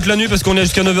au moins toute la nuit parce qu'on est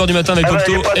jusqu'à 9h du matin avec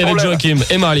Cocto et avec Joachim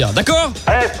et Maria. D'accord?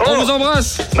 On vous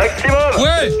embrasse. Maximum.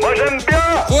 Ouais. Moi j'aime bien.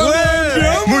 Ouais.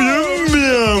 Moi j'aime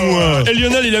bien moi. Et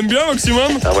Lionel, il aime bien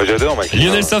Maximum? Moi j'adore Maximum.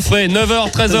 Lionel Safré,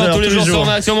 9h, 13h tous les jours sur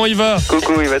Max. Comment il va?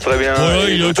 Coucou, il va très bien.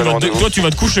 Ouais, toi tu vas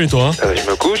te coucher toi. Je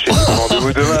me couche et je vous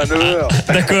rendez-vous demain à 9h.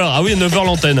 D'accord, ah oui, 9h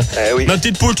l'antenne. Oui. Ma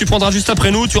petite poule, tu prendras juste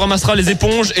après nous, tu ramasseras les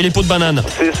éponges et les pots de banane.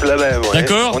 C'est cela même, ouais.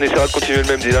 D'accord. On essaiera de continuer le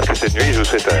même délire que cette nuit. Je vous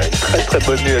souhaite une très très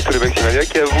bonne nuit à tous les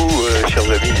maximaniaques et à vous, chers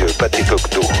amis Pat et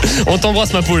Cocto. On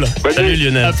t'embrasse ma poule. Salut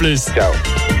Lionel. À plus. Ciao.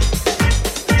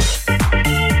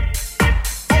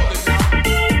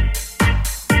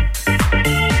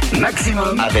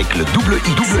 Maximum avec le double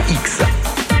X.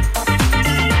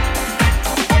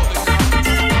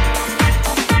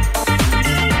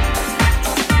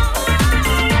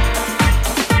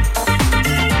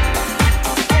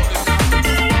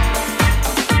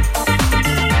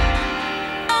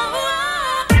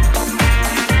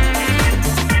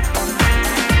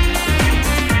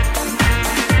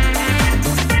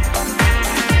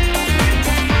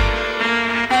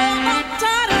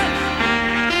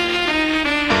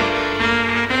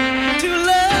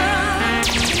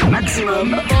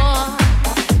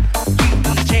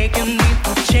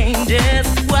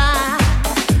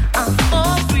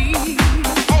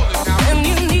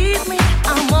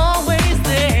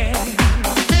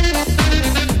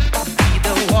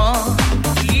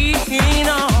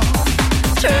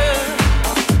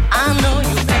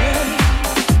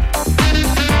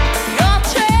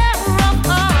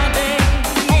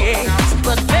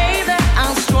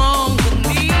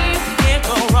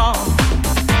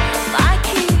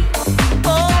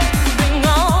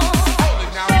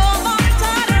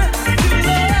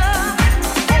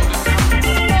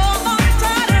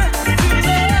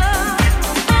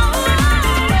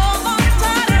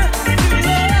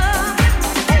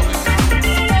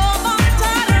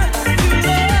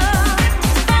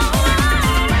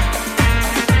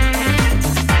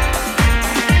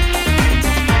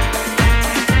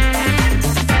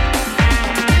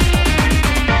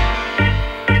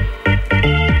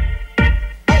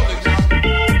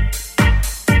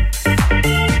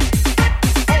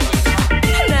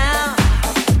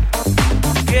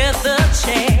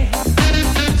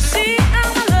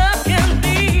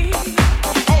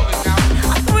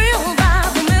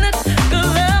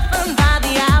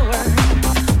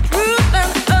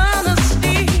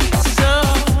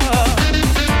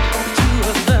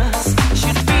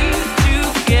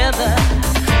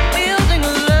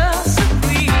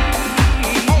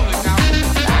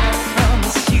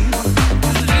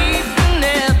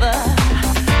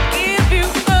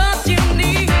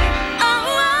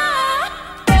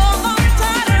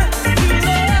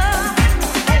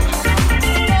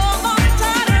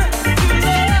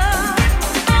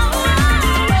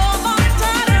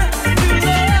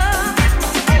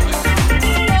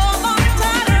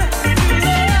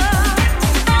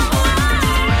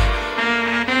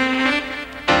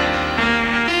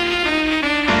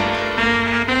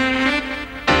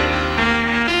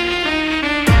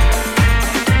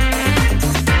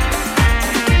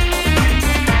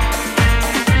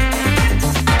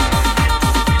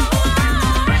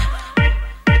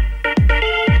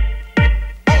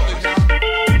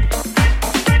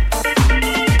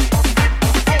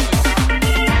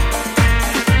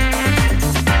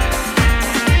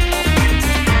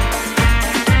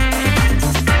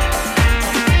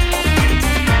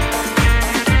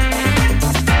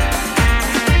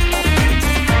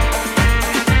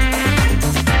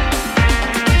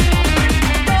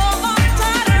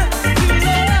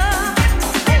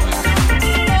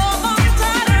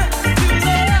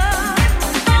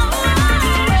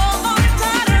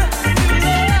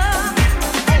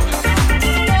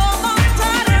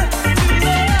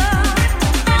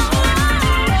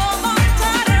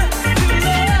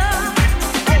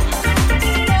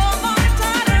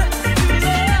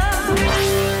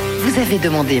 Vous avez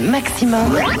demandé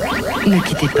Maximum. Ne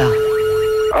quittez pas.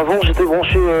 Avant, j'étais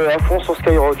branché à fond sur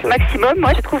Skyrock. Maximum,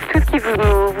 moi je trouve tout ce qu'ils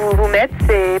vous mettent,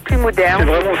 c'est plus moderne.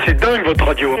 C'est dingue votre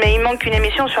radio. Mais il manque une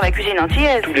émission sur la cuisine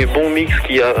antillaise. Tous les bons mix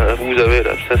qu'il y a, vous avez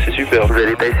là, ça c'est super. Vous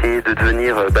n'allez pas essayer de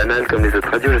devenir banal comme les autres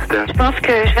radios, j'espère. Je pense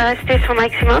que je vais rester sur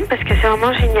Maximum parce que c'est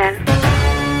vraiment génial.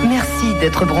 Merci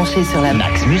d'être branché sur la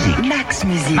Max Musique. Max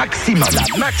Musique. Maximum.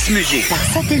 La Max Musique. Par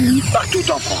satellite. Partout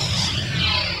en France.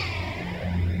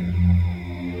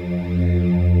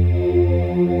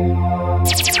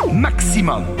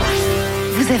 Maximum.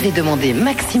 Vous avez demandé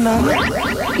Maximum.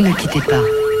 Ne quittez pas.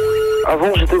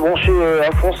 Avant, j'étais branché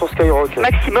à fond sur Skyrock.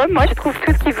 Maximum, moi je trouve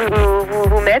tout ce qu'ils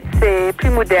vous mettent, c'est plus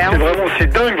moderne.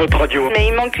 C'est dingue votre radio. Mais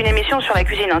il manque une émission sur la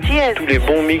cuisine antillaise. Tous les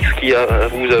bons mix qu'il y a,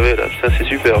 vous avez là, ça c'est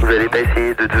super. Vous n'allez pas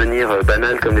essayer de devenir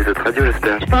banal comme les autres radios,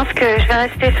 j'espère. Je pense que je vais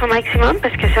rester sur Maximum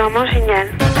parce que c'est vraiment génial.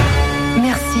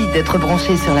 Merci d'être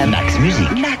branché sur la Max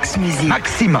Musique. Max Musique.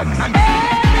 Maximum.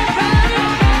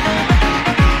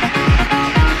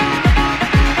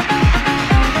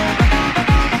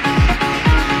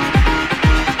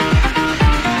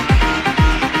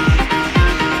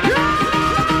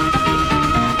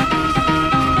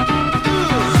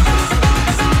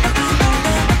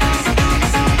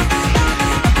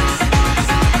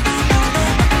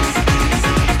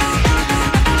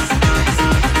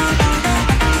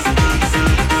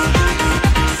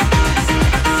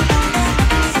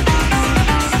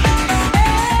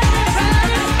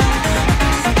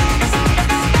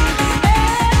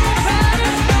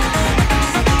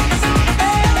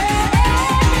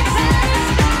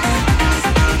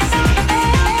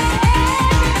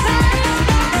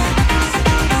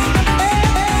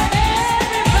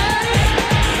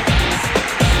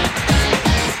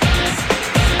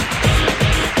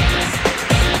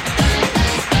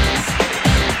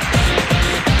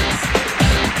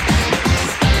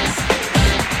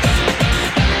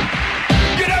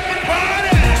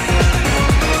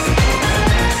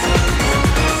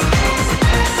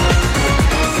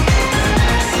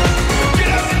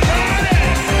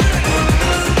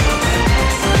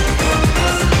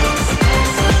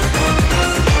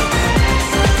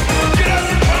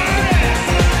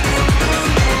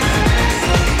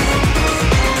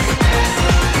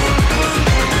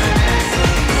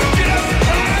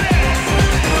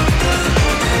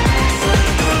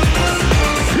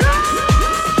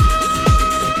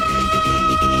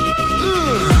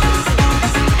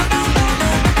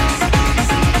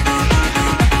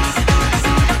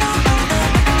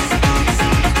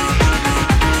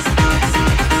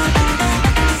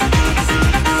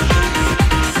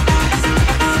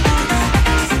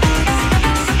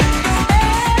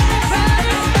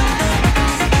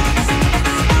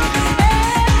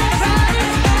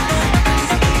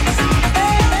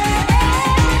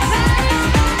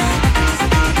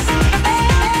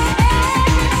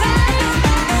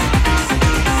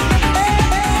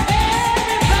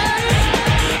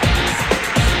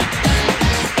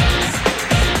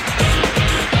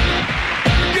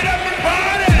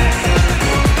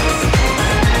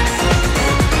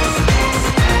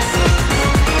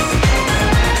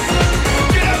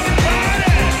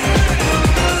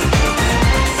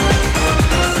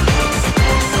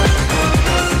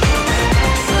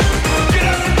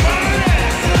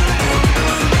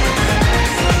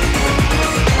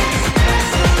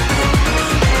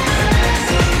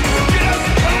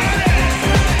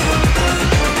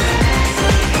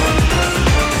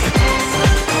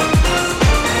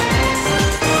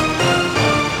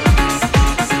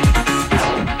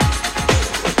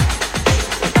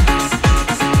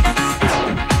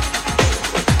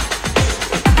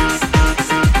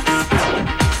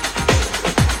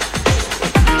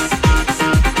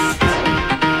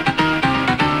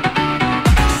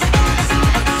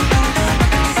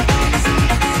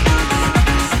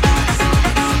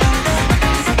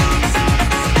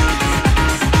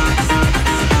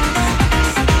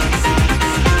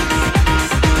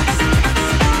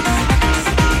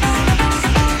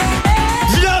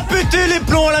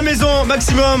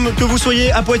 Maximum, que vous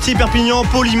soyez à Poitiers, Perpignan,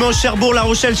 Pau, Limoges, Cherbourg, La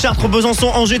Rochelle, Chartres, Besançon,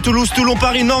 Angers, Toulouse, Toulon,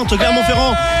 Paris, Nantes,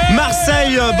 Clermont-Ferrand,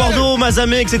 Marseille, Bordeaux,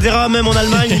 Mazamet, etc. Même en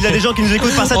Allemagne, il y a des gens qui nous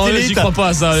écoutent par satellite. J'y crois pas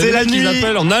à ça. C'est la nuit. Ils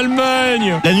appellent en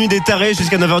Allemagne. La nuit des Tarés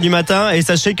jusqu'à 9h du matin. Et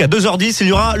sachez qu'à 2h10, il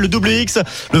y aura le double X,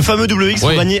 le fameux double X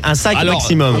pour gagner un sac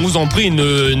Maximum. On vous en prie,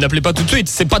 n'appelez pas tout de suite.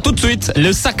 C'est pas tout de suite.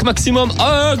 Le sac Maximum,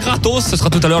 gratos. Ce sera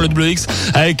tout à l'heure le double X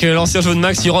avec l'ancien jeu de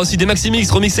Max. Il y aura aussi des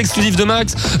Maximix, remix exclusif de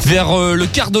Max vers le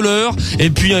quart de l'heure. Et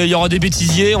puis il y aura des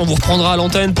bêtisiers. On vous reprendra à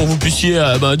l'antenne pour que vous puissiez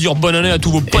dire bonne année à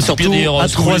tous vos potes. Et surtout à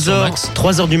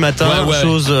 3h du matin,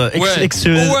 chose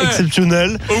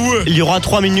exceptionnelle. Il y aura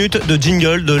 3 minutes de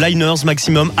jingle de Liners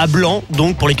Maximum à blanc.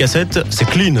 Donc pour les cassettes, c'est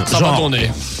clean. Ça va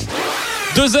tourner.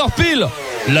 2h pile.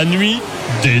 La nuit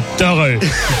des tarés.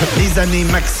 Les années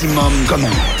Maximum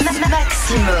commencent.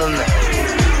 Maximum.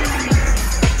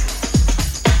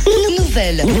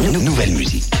 Nouvelle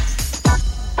musique.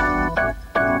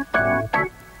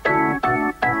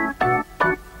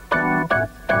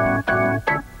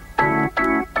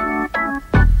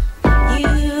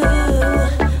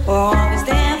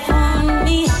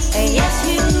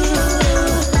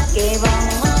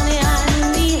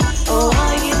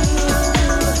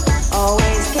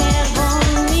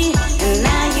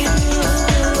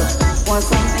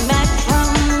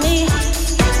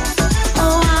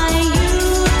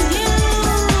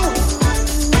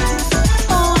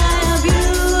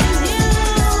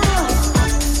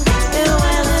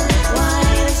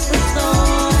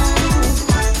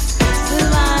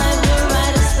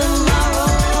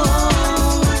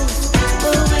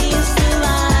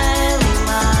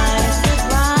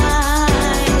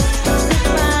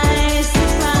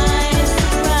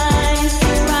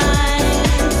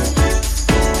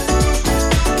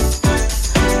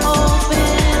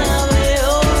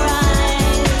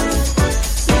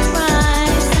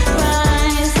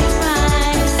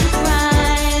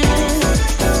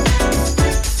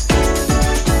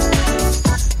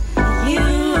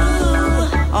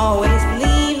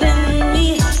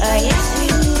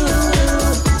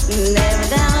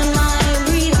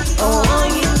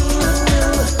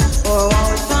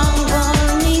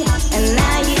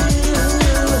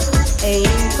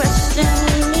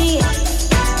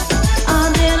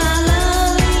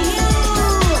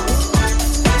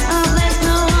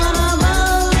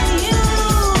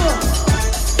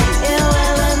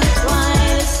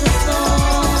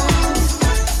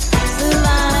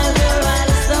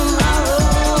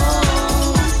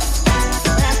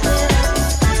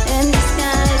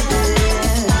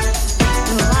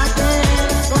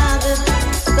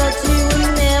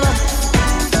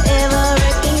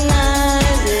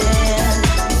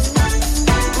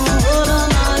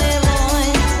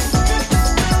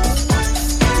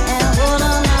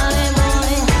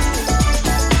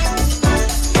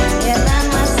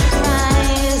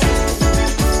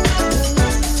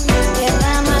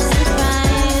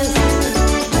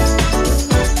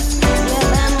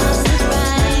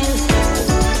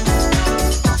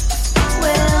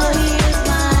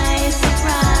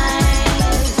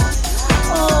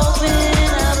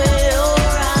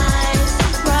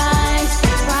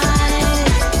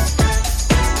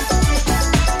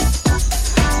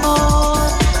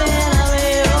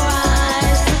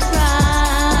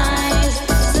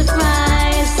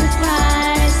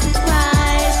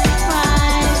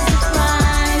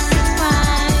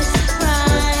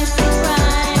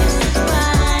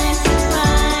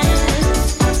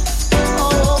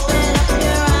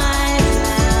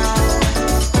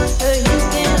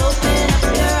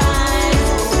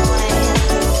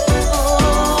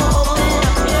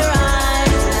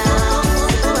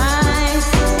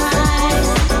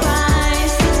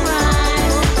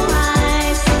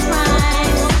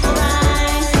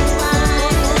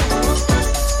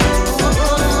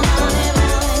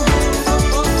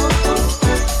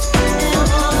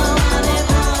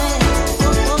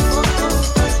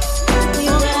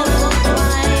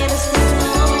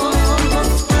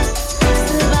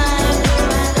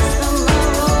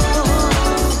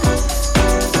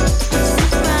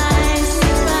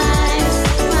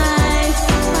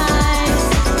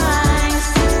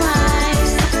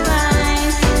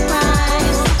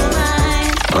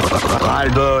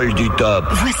 ras-le-bol du top.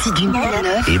 Voici du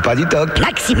neuf. Et pas du top.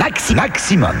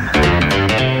 Maximum.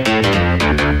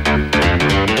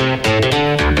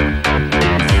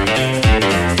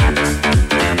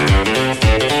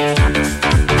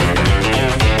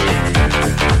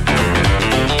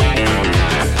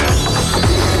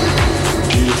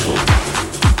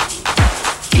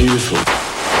 Beautiful.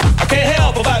 I can't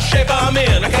help about the shape I'm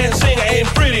in. I can't sing, I ain't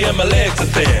pretty, and my legs are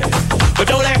thin. But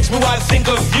don't ask me what I think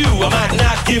of you. I might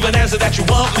not give an answer that you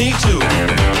want me to.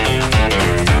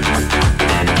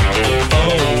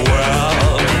 Oh,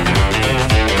 well.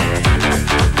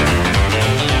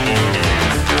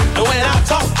 And when I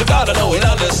talk to God, I know He'll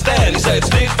understand. He said,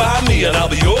 stick by me and I'll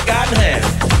be your guiding hand.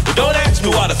 But don't ask me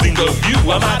what I think of you.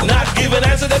 I might not give an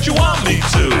answer that you want me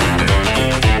to.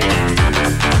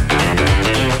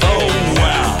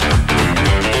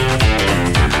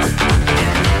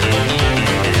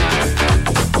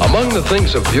 Among the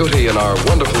things of beauty in our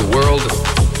wonderful world,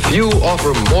 Few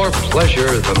offer more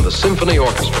pleasure than the symphony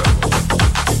orchestra.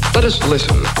 Let us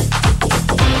listen.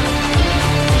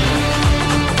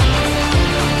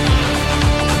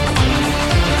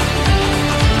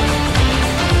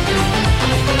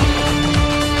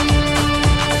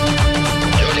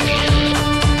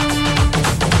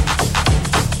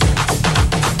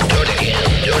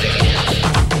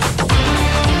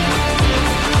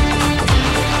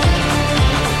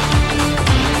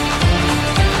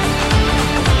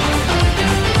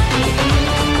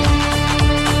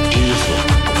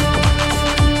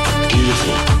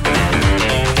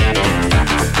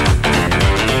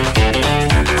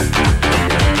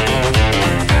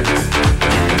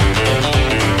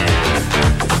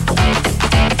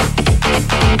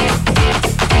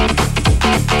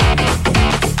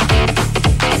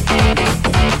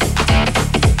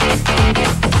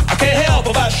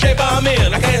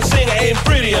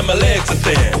 My legs are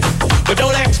thin. But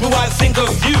don't ask me what I think of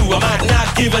you. I might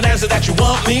not give an answer that you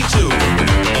want me to.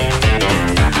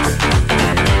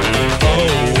 Oh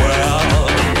well.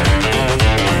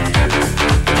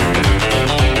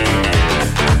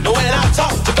 When I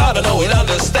talk to God, I know he'll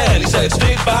understand. He said,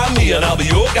 stick by me and I'll be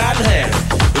your guiding hand.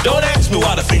 But don't ask me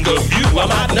what I think of you. I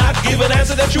might not give an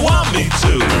answer that you want me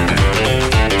to.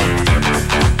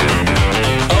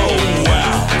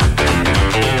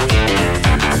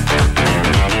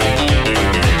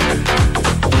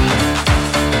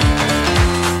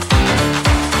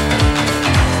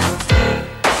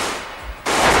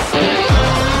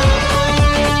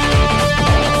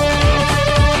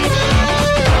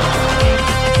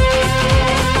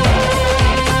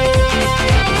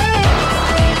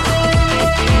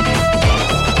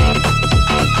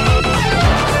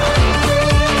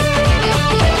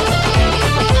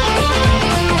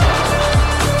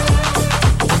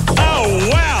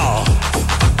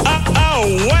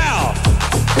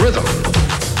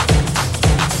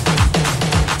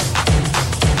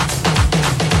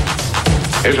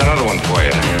 Here's another one for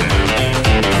you.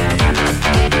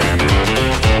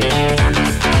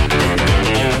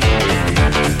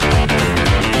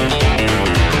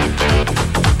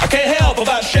 I can't help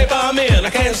about shape I'm in. I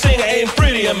can't sing, I ain't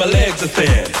pretty, and my legs are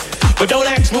thin. But don't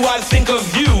ask me what I think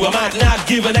of you. I might not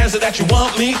give an answer that you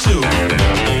want me to.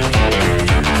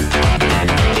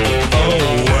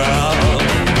 Oh well.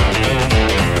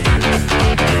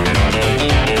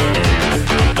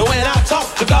 When I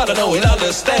talk to God, I know he'll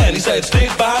understand. He said,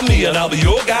 stick by me and I'll be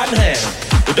your guiding hand.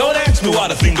 But don't ask me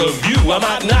what I think of you. I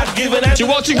might not give an answer.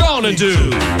 What you gonna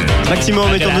do?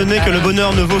 Maximum, étant donné que le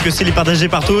bonheur ne vaut que s'il est partagé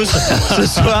par tous. Ce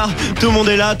soir, tout le monde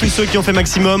est là, tous ceux qui ont fait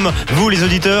Maximum, vous les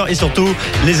auditeurs et surtout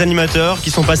les animateurs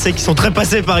qui sont très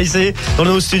passés par ici dans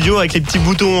nos studios avec les petits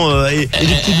boutons et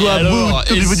les petits doigts à bout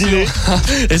tout vous dîner.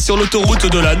 Et sur l'autoroute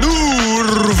de la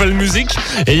nouvelle musique,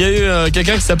 et il y a eu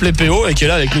quelqu'un qui s'appelait PO et qui est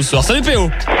là avec nous ce soir. Salut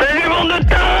PO. Salut monde de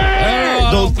Tarés.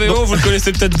 Donc PO, vous le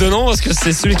connaissez peut-être de nom parce que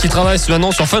c'est celui qui travaille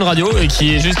maintenant sur Fun Radio et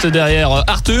qui est juste derrière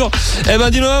Arthur. Eh ben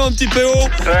dis-nous mon petit PO,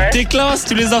 tes classes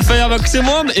tu les as fait à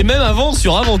Maximum et même avant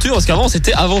sur Aventure, parce qu'avant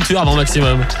c'était Aventure avant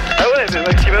Maximum. Ah ouais, mais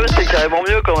Maximum c'était carrément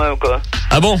mieux quand même quoi.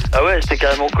 Ah bon? Ah ouais, c'était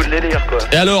carrément cool de délire quoi.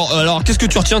 Et alors qu'est-ce que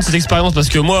tu retiens de cette expérience? Parce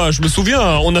que moi je me souviens,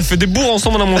 on a fait des bourres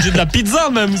ensemble, on a mangé de la pizza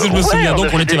même si je me souviens, donc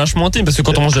on était vachement intimes parce que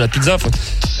quand on mange de la pizza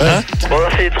hein? Bon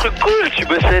c'est des trucs cool, tu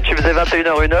faisais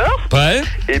 21h 1h. Ouais.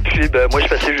 Et puis bah moi je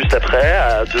passais juste après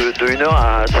de 1h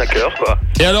à 5h quoi.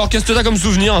 Et alors qu'est-ce que t'as comme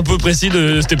souvenir un peu précis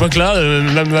de cette époque-là,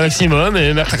 Maximum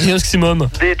et Maximum?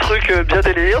 Des trucs bien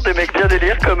délire, des mecs bien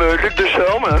délire comme Luc de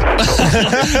Chorme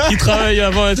qui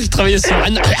travaillait sur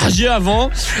RG avant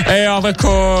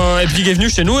et puis qui est venu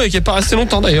chez nous et qui est pas resté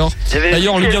longtemps d'ailleurs.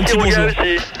 D'ailleurs on lui dit un petit bonjour.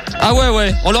 Ah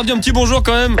ouais, on leur dit un petit bonjour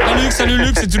quand même. Salut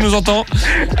Luc, si tu nous entends.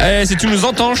 Et si tu nous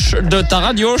entends de ta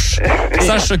radio,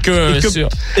 sache que...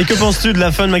 Et que penses-tu de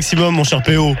la fin de Maximum, mon cher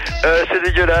PO? C'est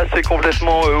dégueulasse, c'est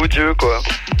complètement odieux quoi.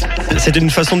 C'était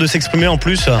une façon de s'exprimer en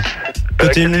plus.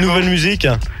 Côté une nouvelle musique.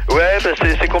 Ouais, bah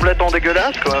c'est complètement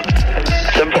dégueulasse quoi.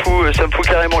 Ça me fout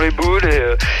carrément les boules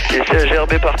et c'est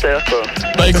gerbé par terre quoi.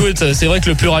 Bah écoute, c'est vrai que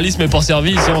le pluralisme est pas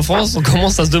servi ici en France. On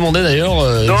commence à se demander d'ailleurs.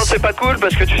 Non, c'est pas cool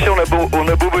parce que tu sais, on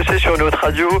a beau bosser sur une autre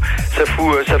radio, ça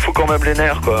fout quand même les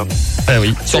nerfs quoi. Ah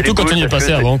oui, surtout quand on y est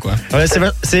passé avant quoi. Ouais,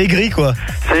 c'est aigri quoi.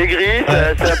 C'est aigri,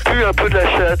 ça pue un peu de la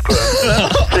chatte quoi.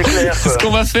 C'est clair quoi. Ce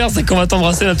qu'on va faire, c'est qu'on va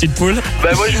t'embrasser la petite poule. Bah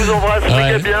moi je vous embrasse,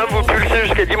 méga bien, vous pulsez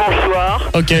jusqu'à dimanche soir.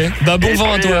 Ok, bah bon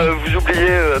vent à toi. Vous oubliez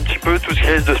un petit peu tout ce qui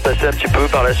risque de se passer un petit peu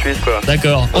par la suite quoi.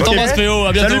 D'accord, on t'embrasse PO,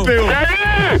 à bientôt. Salut PO.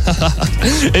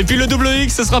 Salut. Et puis le double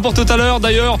X, ce sera pour tout à l'heure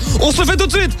d'ailleurs. On se fait tout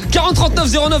de suite. 40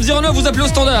 39 09 09, vous appelez au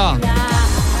standard.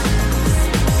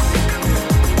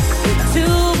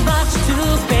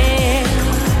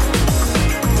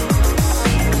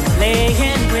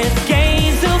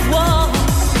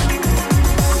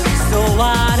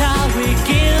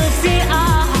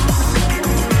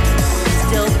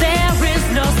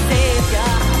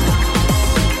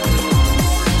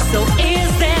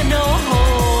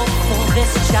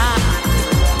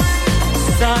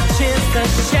 Such is the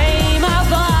shame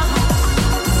of all.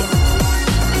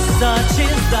 Such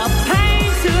is the pain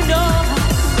to know.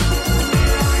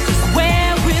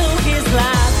 Where will his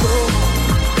life go?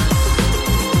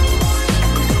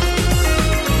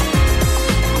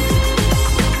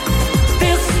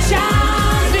 This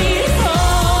child needs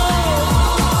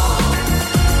hope.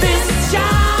 This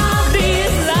child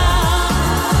needs love.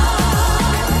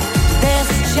 This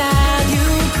child you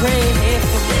pray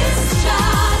for. This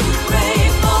child you pray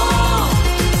for.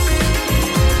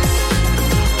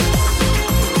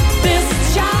 This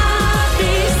child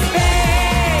needs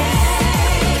space,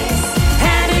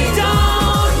 and it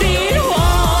don't need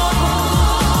war.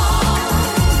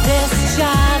 This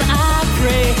child I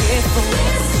pray for.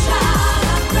 This child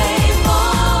I pray for.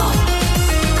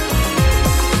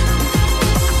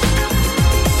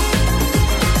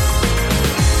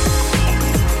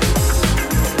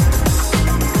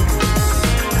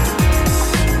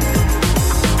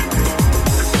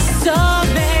 So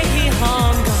may he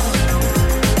hunger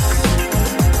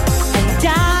and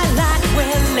die like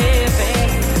we're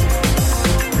living.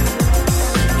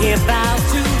 He bows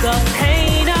to the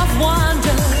pain of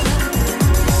wonder.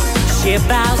 She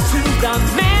bows to the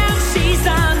man she's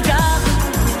under.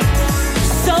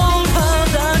 Sold her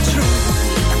the truth.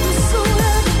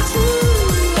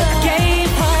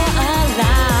 Gave her a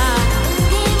lie.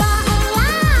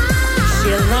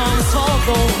 She longs for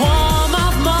the warmth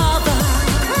of mother.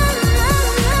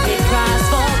 He cries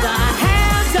for the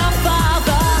hands of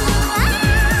father.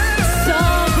 So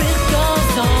it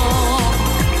goes on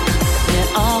and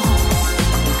on.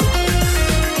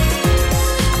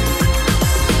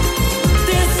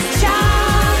 This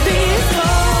child is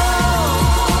hope.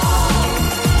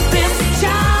 This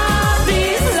child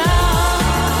is love.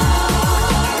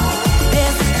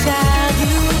 This child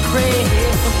you pray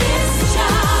for. This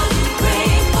child you pray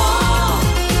for.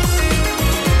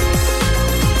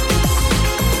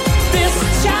 This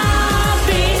child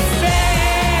needs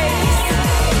space,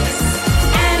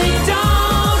 and it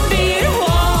don't need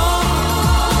war.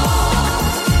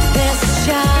 This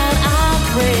child I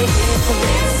pray for.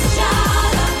 This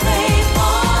child I pray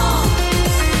for.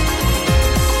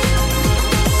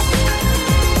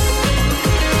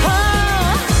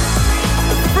 Oh,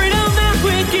 the freedom that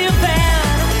we're given,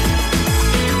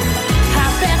 I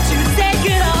bet you take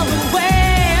it all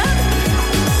away.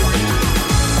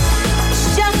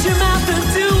 Shut your mouth and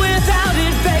do without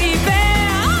it, baby.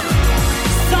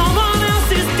 Someone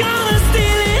else is gonna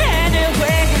steal it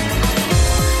anyway.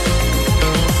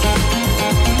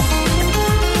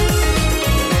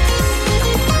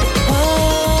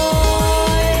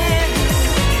 Oh, yeah.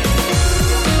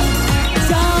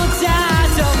 Don't die,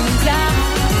 don't die.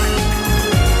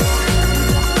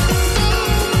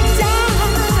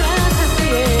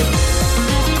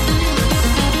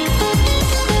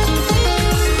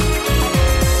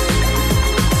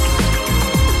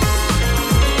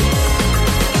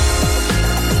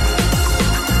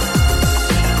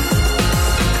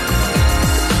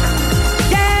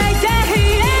 Die,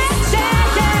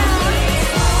 yeah.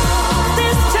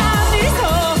 This child needs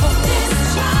hope. This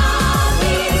child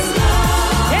needs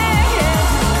love.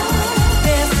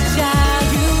 This child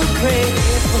you pray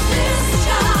for. This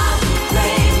child you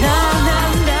pray for. No, no,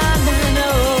 no, no, no.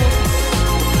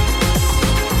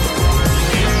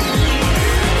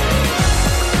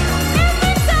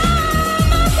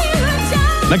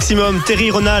 Maximum,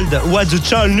 Terry Ronald, What the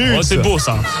Child Needs. Oh, c'est beau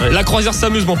ça. Ouais. La croisière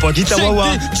s'amuse, mon pote. Guitare Wawa.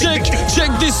 Check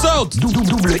this out.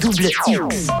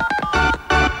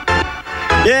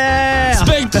 Yeah.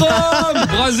 Spectrum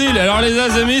Brésil. Alors les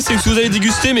amis, c'est que si vous avez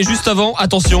dégusté, mais juste avant,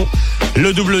 attention,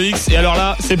 le double X. Et alors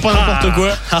là, c'est pas n'importe quoi.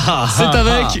 C'est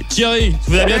avec Thierry.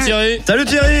 Vous allez bien, Thierry? Salut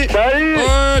Thierry. Salut.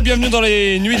 Ouais, bienvenue dans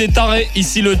les nuits des tarés.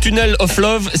 Ici le tunnel of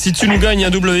love. Si tu nous gagnes un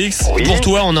double X, pour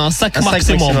toi, on a un sac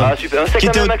maximum. Ah super, un sac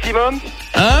à main maximum.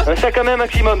 Hein? Un sac à main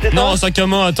maximum, c'est ça? Non, un sac à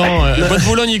main, attends, boîte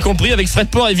Boulogne y compris, avec frais de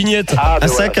port et vignette. Ah, Un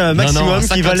sac maximum Non, un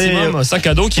sac qui valait maximum, un sac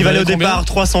à dos qui valait au départ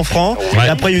 300 francs. Ouais. Et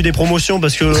après il y a eu des promotions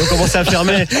parce que on commençait à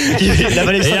fermer. Il a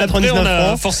valé Et après, 199 on a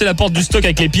francs. forcé la porte du stock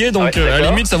avec les pieds, donc Ouais, à la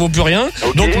limite ça vaut plus rien.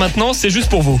 Ok. Donc maintenant c'est juste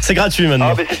pour vous. C'est gratuit maintenant.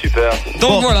 Ah, ben c'est super.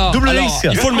 Donc Bon, voilà. double Alors, X.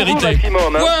 il faut le Pour vous, mériter.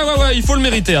 maximum, hein. Ouais, il faut le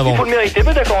mériter avant. Il faut le mériter,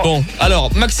 ben d'accord. Bon,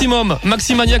 alors maximum,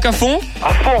 Maximaniac à fond.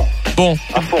 À fond. Bon,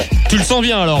 À fond. tu le sens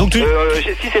bien alors. Donc tu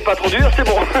Si c'est pas trop dur, c'est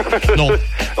bon. Non,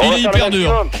 On il va est faire hyper le dur.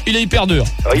 maximum. Il est hyper dur.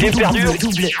 Il est hyper dur.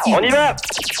 On y va.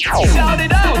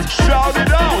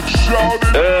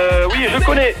 Oui, je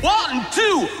connais. 1, 2,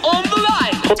 on the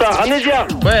line. Trop tard, Amnésia.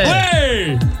 Ouais.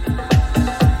 Ouais.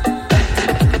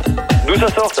 D'où ça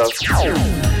sort ça?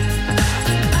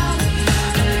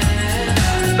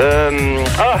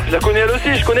 Je la connais elle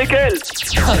aussi, je connais qu'elle.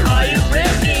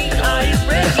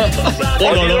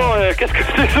 Oh là là. Qu'est-ce que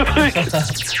c'est ce truc?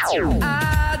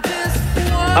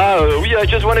 Oui, I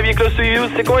just wanna be close to you.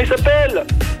 C'est comment il s'appelle?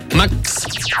 Max.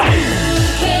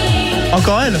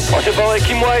 Encore elle? Oh, c'est pas vrai,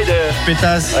 Kim Wilde.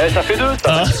 Pétasse. Ouais, ça fait 2,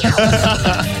 ça.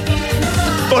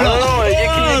 Oh non,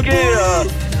 Yeki.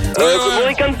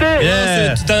 Morikante.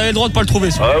 Yeah. T'as le droit de pas le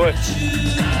trouver, ça. Ah ouais.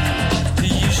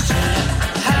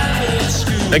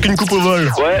 Avec une coupe au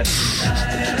vol. Ouais.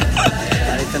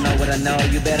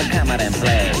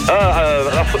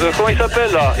 Comment il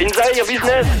s'appelle là? Inzair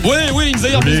Business. Oui,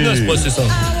 Inzair Business, ouais, c'est ça.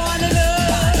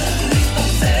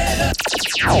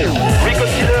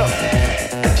 Reconsider.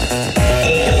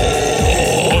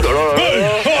 Oh là là.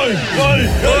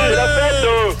 C'est la fête.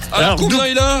 Alors, combien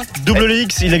il a? Double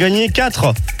X, il a gagné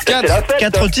 4.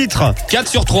 4 titres. 4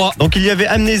 sur 3. Donc il y avait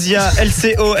Amnesia,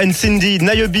 LCO, Cindy,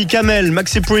 Niobe, Kamel,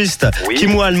 Maxi Priest,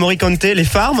 Kimwal, Morikante, les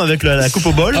Farms avec la coupe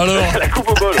au bol. Alors la coupe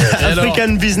au bol.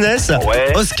 African Business,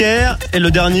 Oscar et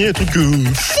le dernier truc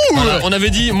fou. Voilà, on avait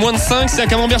dit moins de 5, c'est un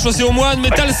camembert chaussé au moine, mais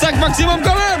t'as le sac maximum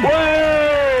quand même.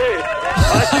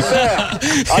 Ah super.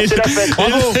 C'est la fête.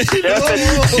 Bravo. C'est la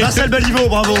fête. Marcel Baliveau,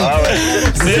 bravo.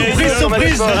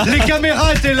 Surprise. Les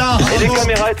caméras étaient là.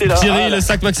 Thierry, le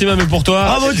sac maximum est pour toi.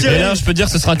 Bravo Thierry. Et là, je peux dire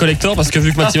que ce sera un collector parce que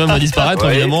vu que maximum va disparaître,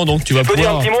 évidemment, donc tu vas pouvoir. Je peux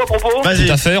dire un petit mot à propos? Vas-y.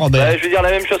 Tout à fait. Je vais dire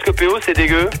la même chose que PO, c'est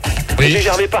dégueu. Oui. J'ai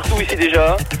germé partout ici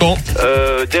déjà. Bon.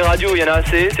 Des radios, il y en a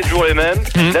assez, c'est toujours les mêmes.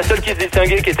 La seule qui se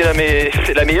distinguait, qui était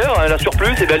la meilleure, la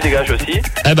surplus, et ben elle dégage aussi.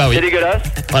 Eh bah oui. C'est dégueulasse.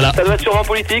 Voilà. Ça doit être sûrement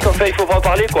politique, en fait, il faut pas en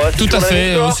parler quoi. Tout à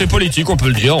fait, c'est politique, on peut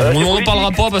le dire. On n'en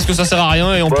parlera pas parce que ça sert à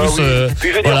rien et en plus.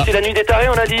 Puis je veux dire, c'est la nuit des tarés,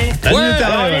 on a dit. On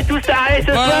est tous tarés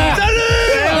ce soir.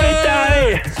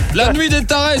 Salut. La nuit des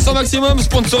tarés sans maximum,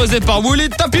 sponsorisé par Willy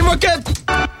Tapi Moquette.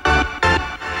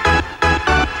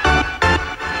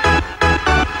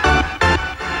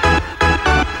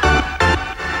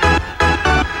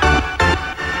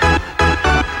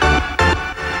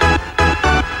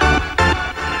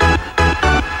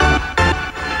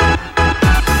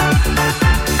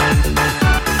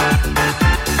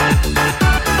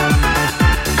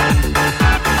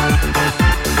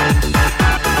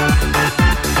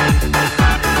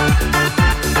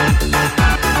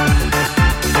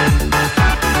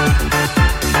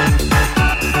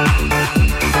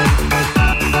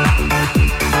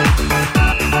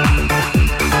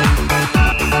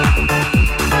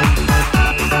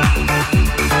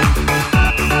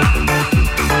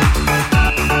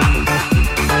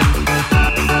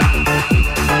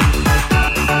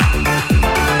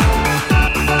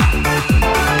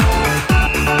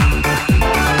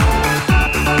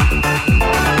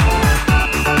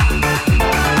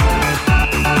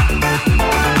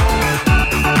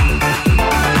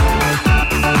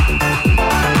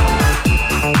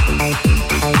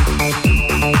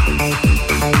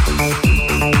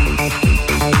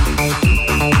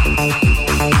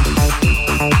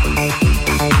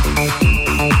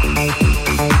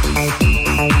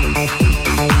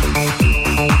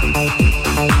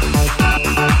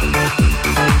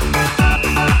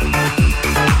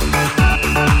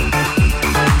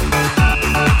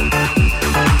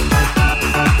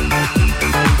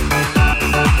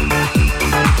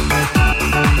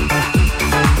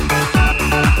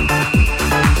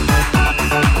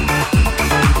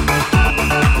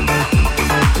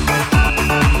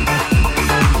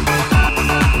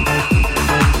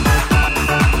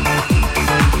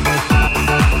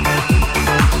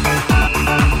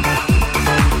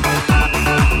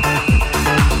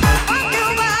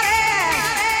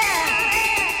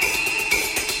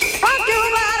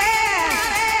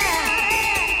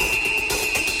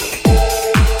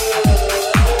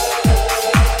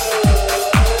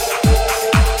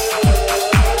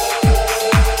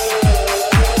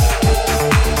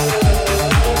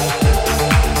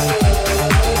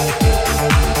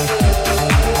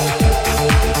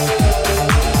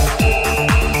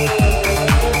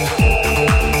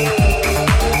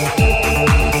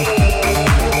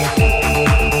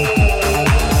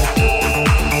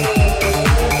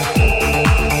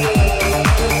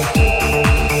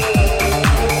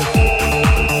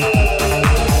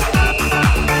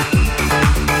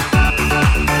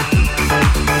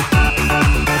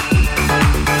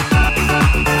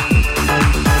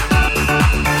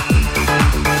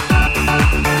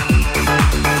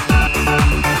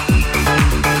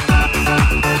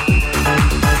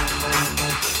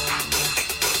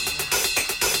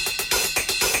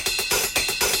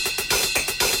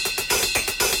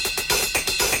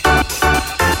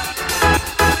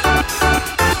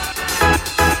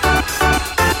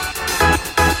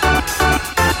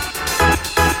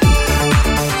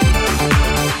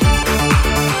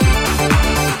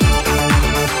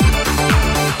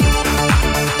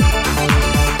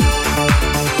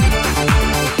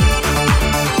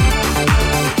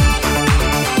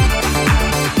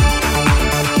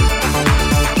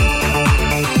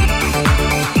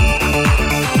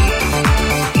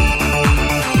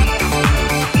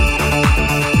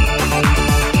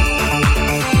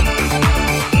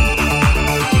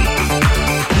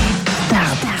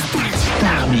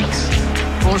 mix.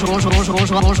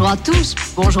 Bonjour à tous.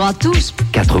 Bonjour à tous.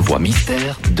 4 voix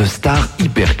mystères de stars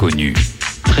hyper connues.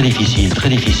 Très difficile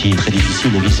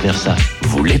et vice versa.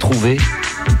 Vous les trouvez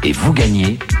et vous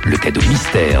gagnez le cadeau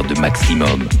mystère de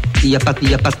Maximum. Il n'y a pas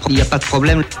de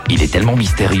problème. Il est tellement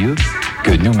mystérieux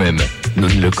que nous-mêmes, nous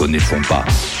ne le connaissons pas.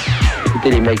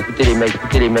 Écoutez les mecs,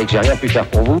 j'ai rien pu faire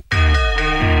pour vous.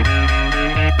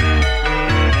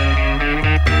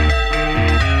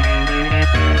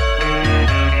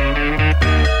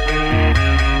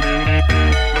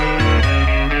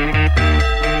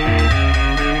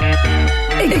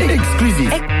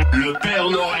 Exclusif. Le Père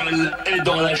Noël est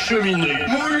dans la cheminée.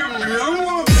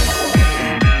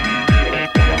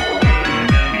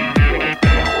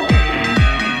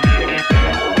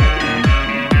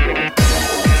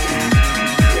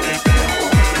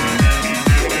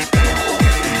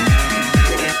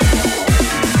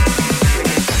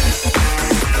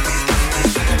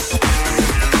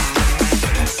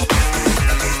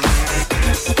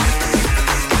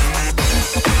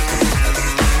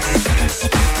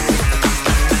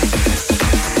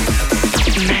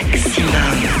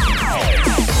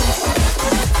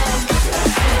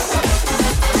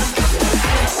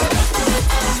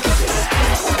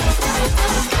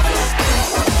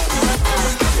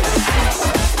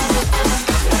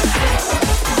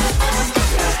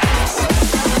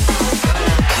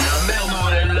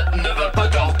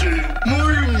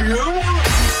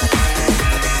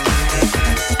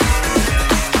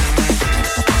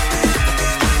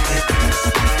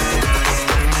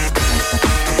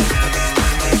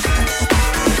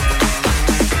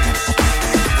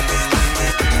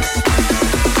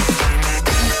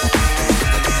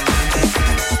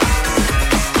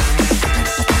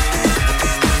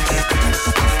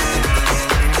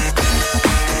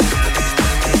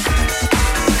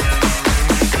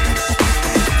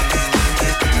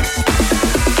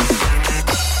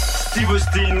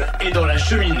 Est dans la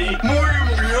cheminée.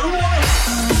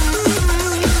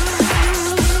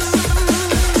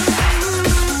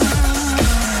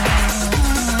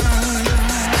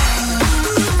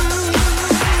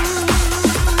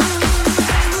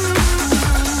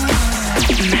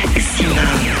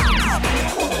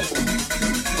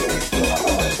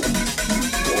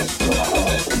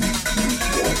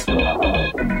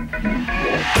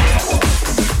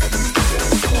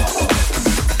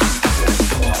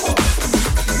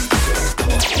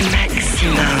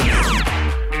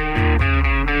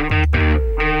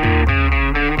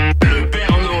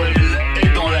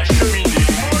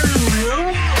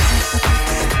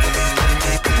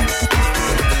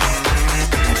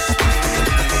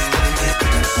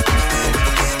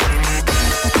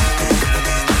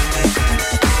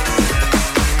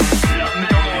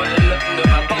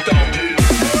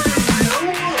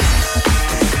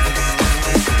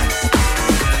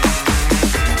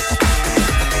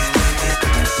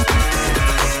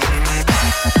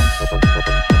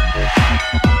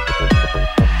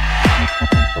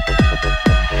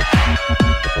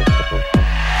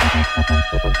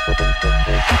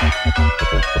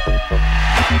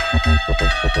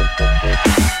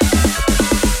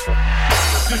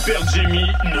 Super Jimmy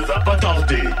ne va pas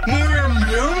tarder.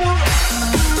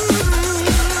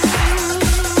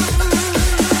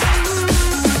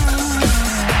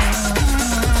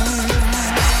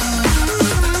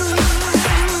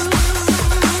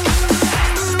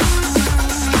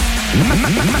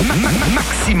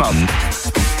 Maximum.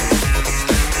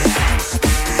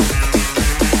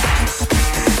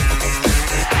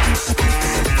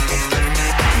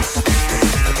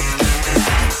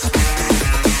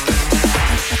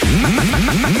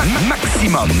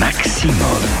 Maximum.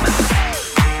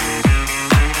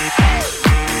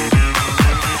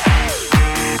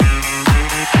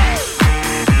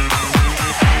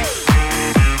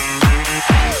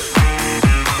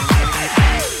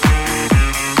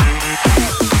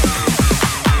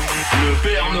 Le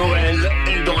Père Noël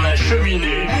est dans la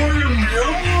cheminée.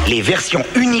 Les versions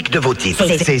uniques de vos titres,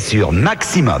 c'est sur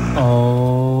Maximum.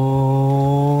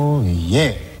 Oh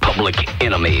yeah. Public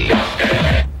Enemy.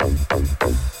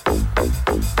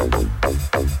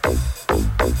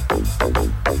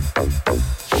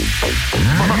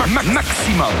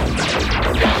 Maximum.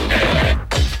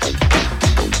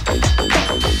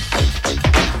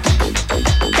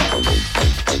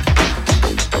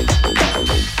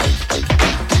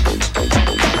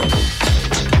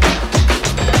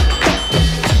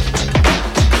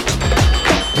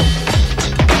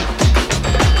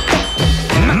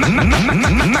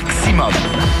 Maximum.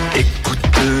 Écoute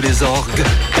les orgues,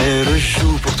 elles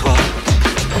jouent pour toi.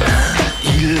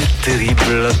 Il est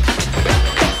terrible,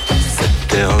 cette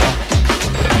terre-là.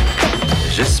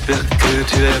 J'espère que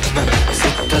tu aimes,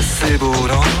 c'est assez beau,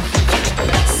 non?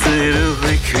 C'est le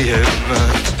requiem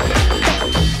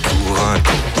pour un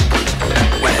con.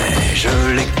 Ouais, je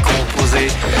l'ai composé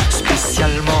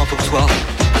spécialement pour toi,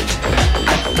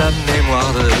 à ta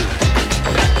mémoire de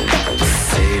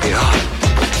scélérat.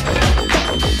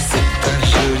 C'est un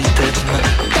joli thème,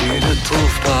 tu ne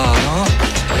trouves pas, non?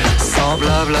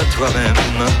 Semblable à toi-même.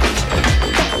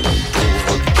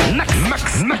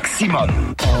 Maximum.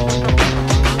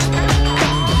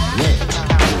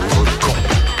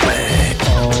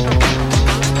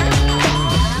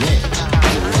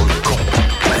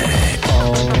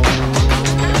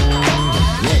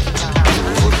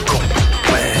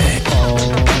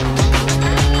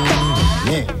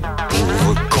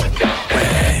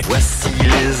 Voici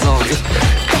les orgues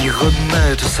qui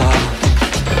remettent ça.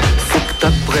 Faut que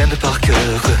t'apprennes par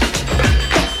cœur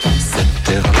cette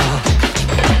terre-là.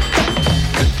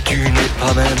 Que tu n'aies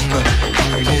pas même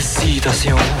une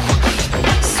hésitation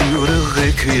sur le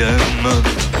requiem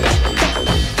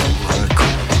pour un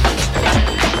con.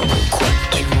 Quoi,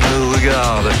 tu me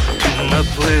regardes, tu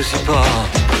n'apprécies pas.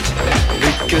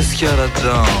 Mais qu'est-ce qu'il y a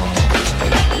là-dedans?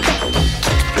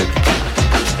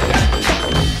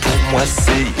 Moi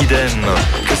c'est idem,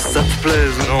 que ça te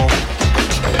plaise ou non,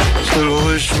 je te le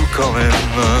rejoue quand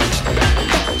même.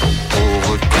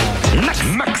 Pauvre con.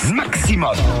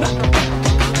 Maximum.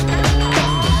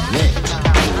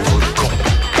 Pauvre con.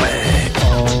 Ouais.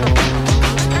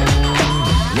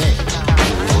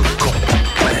 Pauvre con.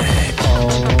 Ouais.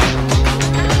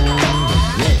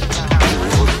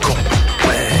 Pauvre con.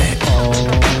 Ouais.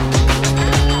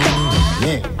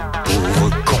 Pauvre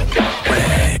con.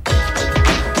 Ouais.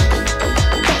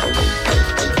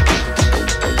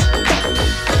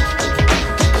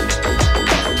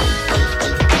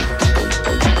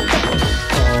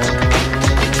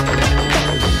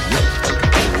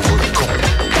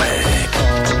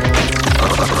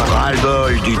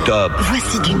 Du top.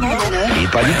 Voici du monde alors. Et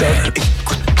pas du top.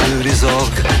 Écoute les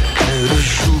orgues, elles le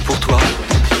jouent pour toi.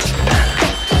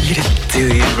 Il est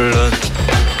terrible,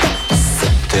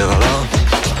 cette terre-là.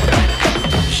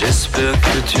 J'espère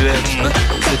que tu aimes,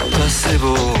 c'est assez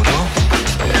beau, non?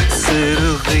 C'est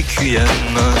le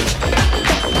requiem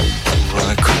pour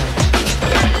un con.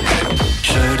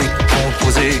 Je l'ai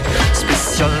composé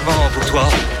spécialement pour toi,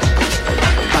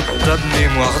 à ta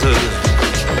mémoire de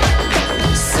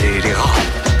scélérat.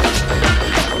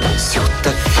 Sur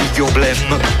ta figure blême,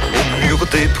 au mur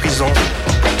des prisons,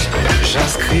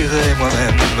 j'inscrirai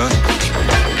moi-même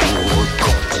pauvre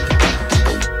con.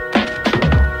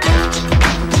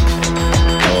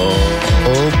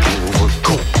 Pauvre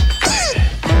con.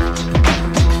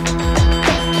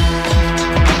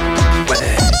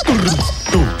 Ouais.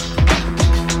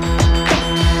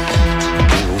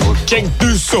 King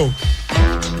du son.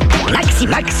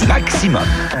 Maximum.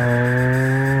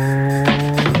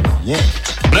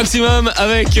 Maximum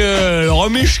avec le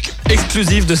remix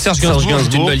exclusif de Serge Gainsbourg.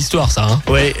 C'est une belle histoire, ça. Hein.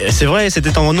 Ouais, c'est vrai,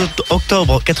 c'était en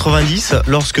octobre 90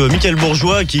 lorsque Michael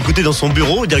Bourgeois, qui écoutait dans son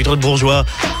bureau, directeur de Bourgeois,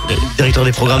 directeur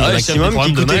des programmes de Maximum,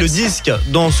 qui écoutait le disque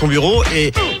dans son bureau,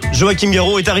 et Joachim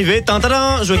Garraud est arrivé.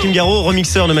 Joachim Garraud,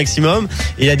 remixeur de Maximum,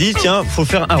 et il a dit tiens, faut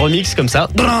faire un remix comme ça.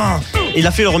 Et il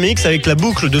a fait le remix avec la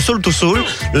boucle de Soul to Soul,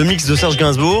 le mix de Serge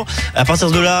Gainsbourg. À partir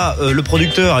de là, le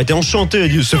producteur a été enchanté, il a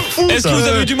dit c'est fou. Est-ce que vous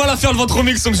avez eu du mal à faire votre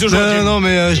remix, monsieur Joachim? Non,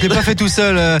 mais je l'ai pas fait tout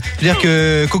seul. Je veux dire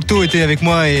que Cocto était avec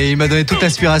moi et il m'a donné toute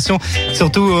l'inspiration,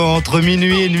 surtout entre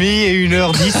minuit et demi et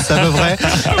 1h10 à peu près.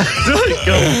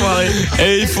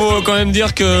 Et il faut quand même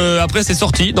dire que après c'est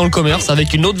sorti dans le commerce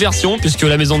avec une autre version, puisque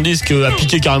la maison de disques a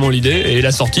piqué carrément l'idée et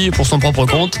l'a sorti pour son propre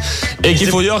compte, et qu'il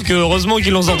faut dire que heureusement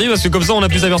qu'ils l'ont sorti, parce que comme ça on a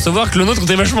pu s'apercevoir que le nôtre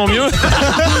était vachement mieux.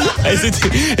 et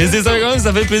c'est ça quand même,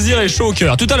 ça fait plaisir et chaud au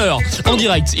cœur. Tout à l'heure en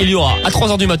direct il y aura à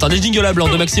 3h du matin des jingles à blanc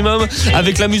de Maximum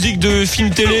avec la musique de films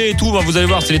télé et tout. Vous allez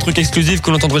voir, c'est des trucs exclusifs que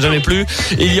l'on n'entendra jamais plus.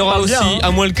 Et il y aura aussi à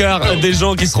moins le quart des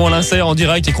gens qui seront à l'insert en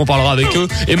direct et qu'on parlera avec eux,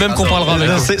 et même qu'on parlera avec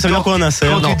eux. Ça veut dire quoi un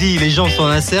insert? Quand tu dis les gens sont en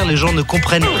insert, les gens ne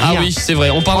comprennent rien. Ah oui, c'est vrai,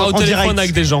 on parlera au téléphone direct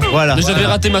avec des gens. Voilà. J'avais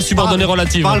raté ma subordonnée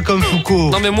relative. Parle comme Foucault.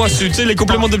 Non mais moi, tu sais, les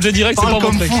compléments d'objet direct, c'est pas mon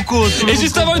truc. Foucault. Et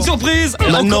juste avant une surprise,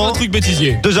 encore un truc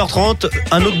bêtisier. 2h30,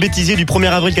 un autre bêtisier du 1er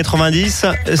avril 90,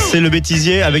 c'est le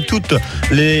bêtisier avec toutes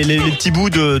les petits bouts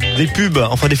des pubs,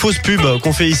 enfin des fausses pubs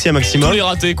qu'on fait ici à Maximum. Tous les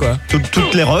ratés quoi.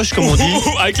 Toutes les rushs comme on dit.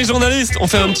 Avec les journalistes, on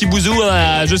fait un petit bousou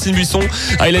à Jocelyne Buisson,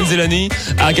 à Hélène Zélani,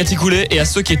 à Cathy Coulet et à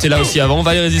ceux qui étaient là aussi avant,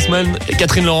 Valérie Zisman,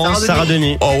 Catherine Laurence, Sarah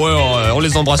Denis. Oh ouais, on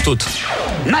les embrasse toutes.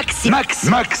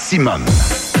 Maximum.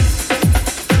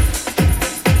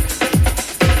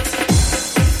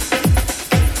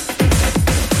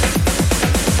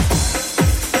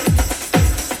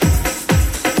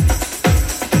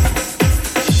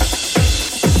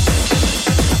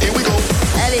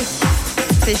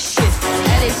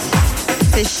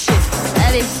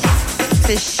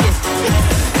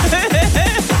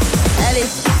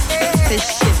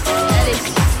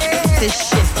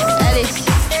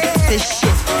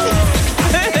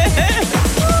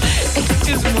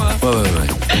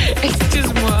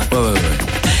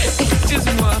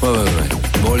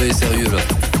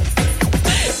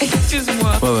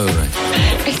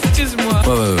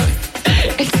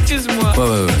 moi.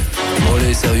 Ouais. Bon,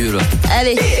 allez, sérieux, là.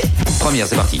 Allez. Première,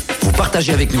 c'est parti. Vous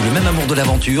partagez avec nous le même amour de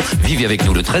l'aventure. Vivez avec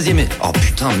nous le 13e... Oh,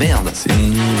 putain, merde. C'est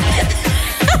nul.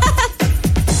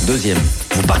 Deuxième.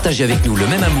 Vous partagez avec nous le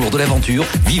même amour de l'aventure.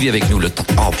 Vivez avec nous le...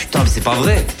 Oh, putain, mais c'est pas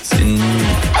vrai. C'est nul.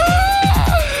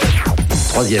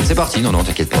 Troisième, c'est parti. Non,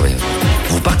 t'inquiète pas.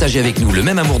 Vous partagez avec nous le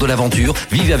même amour de l'aventure.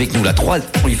 Vivez avec nous la 3...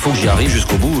 Il faut que j'y arrive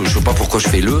jusqu'au bout. Je sais pas pourquoi je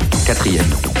fais le 4e.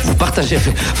 Vous partagez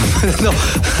avec... Non.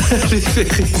 J'ai fait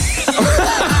rire.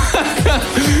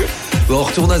 Bon, on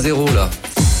retourne à 0, là.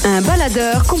 Un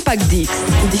baladeur compact Dix.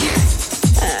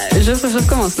 Je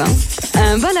recommence là.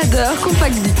 Un baladeur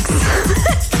compact Dix.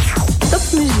 Stop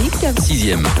musique.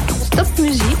 6e. Stop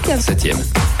musique. 7e.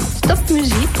 Stop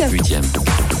musique. 8e.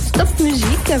 Stop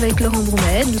musique avec Laurent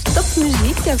Bromède. Stop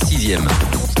musique. 6e.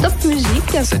 Stop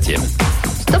musique. 7e.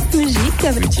 Stop musique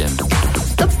avec... 8e.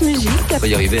 Stop musique. On va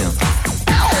y arriver, hein.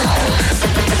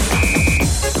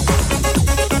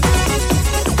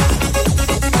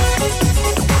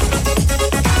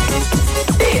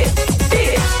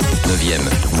 9e.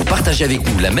 Vous partagez avec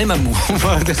nous la même amour.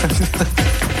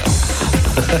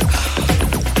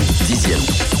 10e.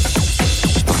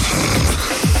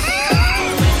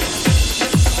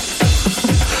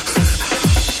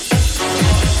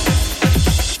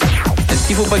 Est-ce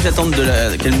qu'il faut pas que j'attende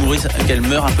qu'elle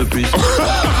meure un peu plus?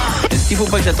 Est-ce qu'il faut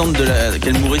pas que j'attende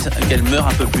qu'elle meure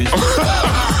un peu plus?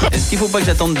 Est-ce qu'il faut pas que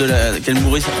j'attende qu'elle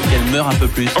meure un peu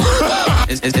plus?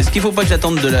 Est-ce qu'il faut pas que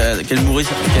j'attende qu'elle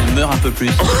meure un peu plus?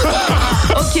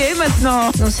 Ok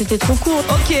maintenant. Non, c'était trop court.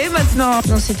 Ok maintenant.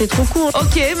 Non, c'était trop court.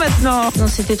 Ok maintenant. Non,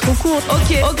 c'était trop court.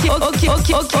 Ok maintenant.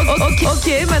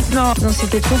 Non,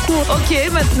 c'était trop court. Ok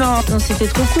maintenant. Non, c'était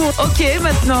trop court. Ok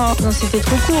maintenant. Non, c'était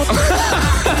trop court.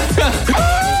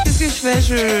 Qu'est-ce que je fais?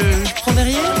 Je prends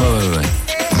derrière? Ouais.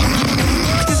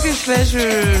 Qu'est-ce que je fais? Je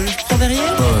prends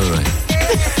derrière? Ouais.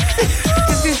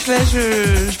 Qu'est-ce que je fais? Je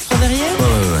prends derrière?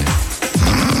 Ouais.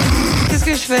 Qu'est-ce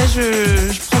que je fais? Je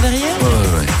prends derrière?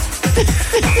 Ouais.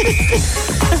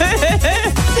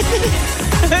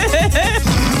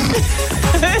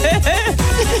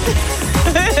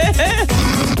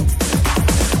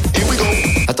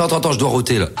 Attends, je dois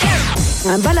roter là.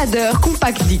 Un baladeur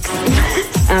compact Dix.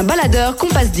 Un baladeur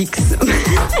compact Dix.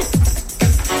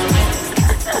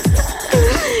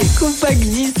 Compact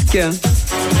disque.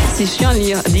 C'est chiant à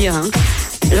dire, hein.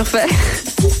 Je refais.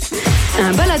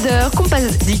 Un baladeur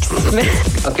compact Dix.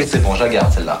 Ok, c'est bon, je la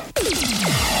garde celle-là.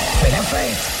 Fais la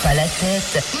fête, pas la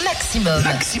tête.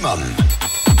 Maximum.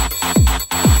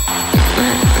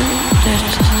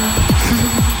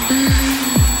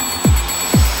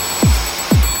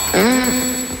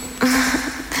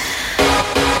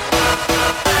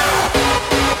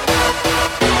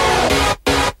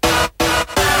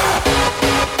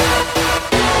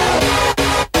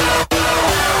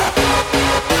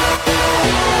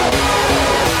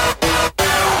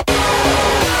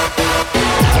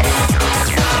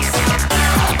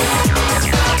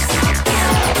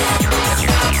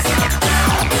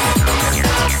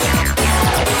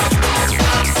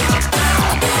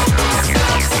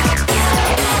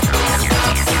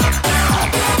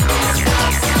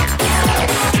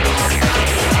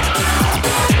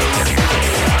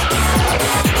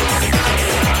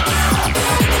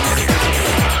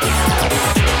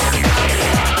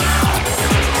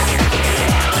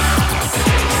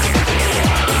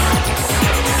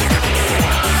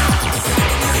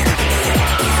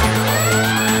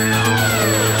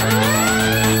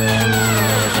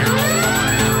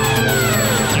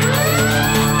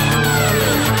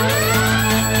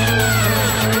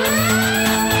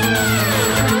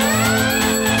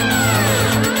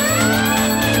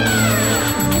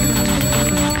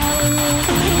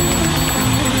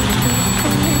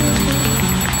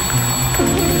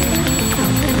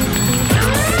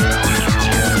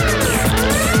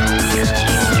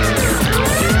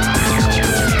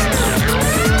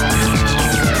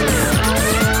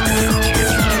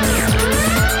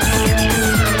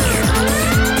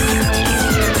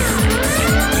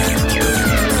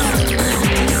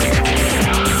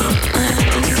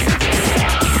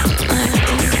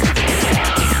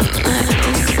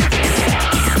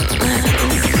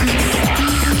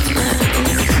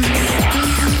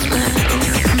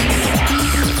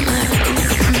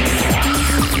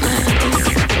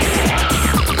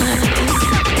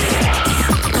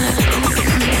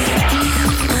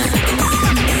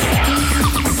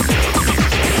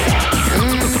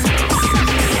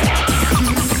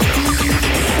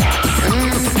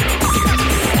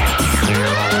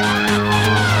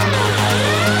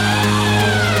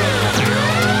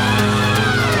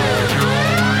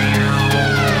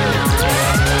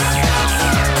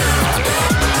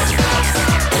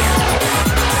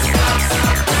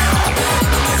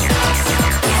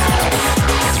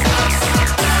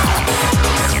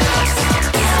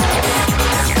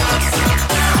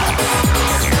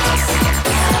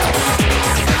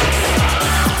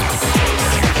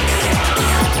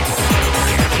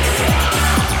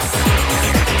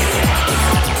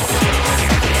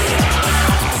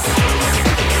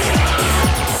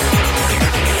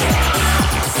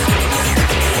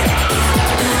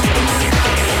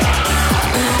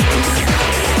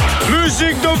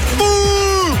 musique de fou.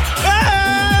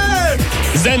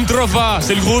 Zentrofa,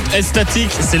 c'est le groupe, Static,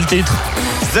 c'est le titre.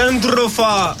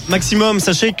 Zentrofa Maximum,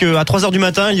 sachez qu'à 3h du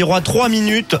matin, il y aura 3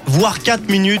 minutes, voire 4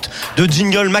 minutes de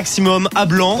jingle maximum à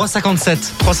blanc.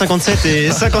 3,57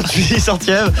 et 58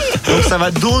 centièmes. Donc ça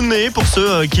va donner pour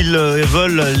ceux qui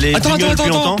veulent les jingles depuis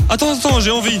longtemps. Attends,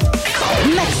 j'ai envie.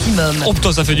 Maximum. Oh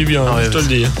putain, ça fait du bien, je te le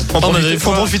dis.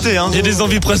 Faut profiter, hein. Il y a des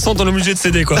envies pressantes, on est obligé de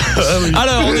céder, quoi. Oui.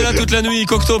 Alors, on est là toute la nuit,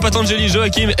 Cocto, Pat Angeli,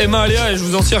 Joachim, Emma, Léa, et je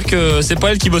vous en tire que c'est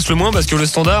pas elle qui bosse le moins, parce que le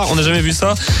standard, on n'a jamais vu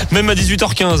ça, même à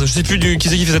 18h15. Je sais plus qui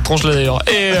c'est qui fait cette tranche là d'ailleurs.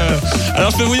 Et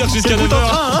alors je peux vous dire que jusqu'à 9h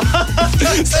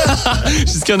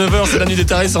jusqu'à 9h c'est la nuit des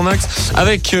Tarés sur Max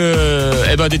avec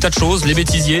des tas de choses, les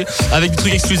bêtisiers, avec des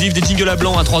trucs exclusifs, des jingles à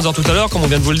blanc à 3h tout à l'heure, comme on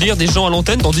vient de vous le dire, des gens à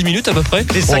l'antenne dans 10 minutes à peu près.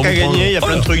 Des sacs à gagner, il y a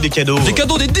plein de trucs, des cadeaux. Des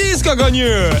cadeaux, des disques à gagner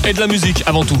et de la musique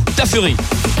avant tout. Ta furie.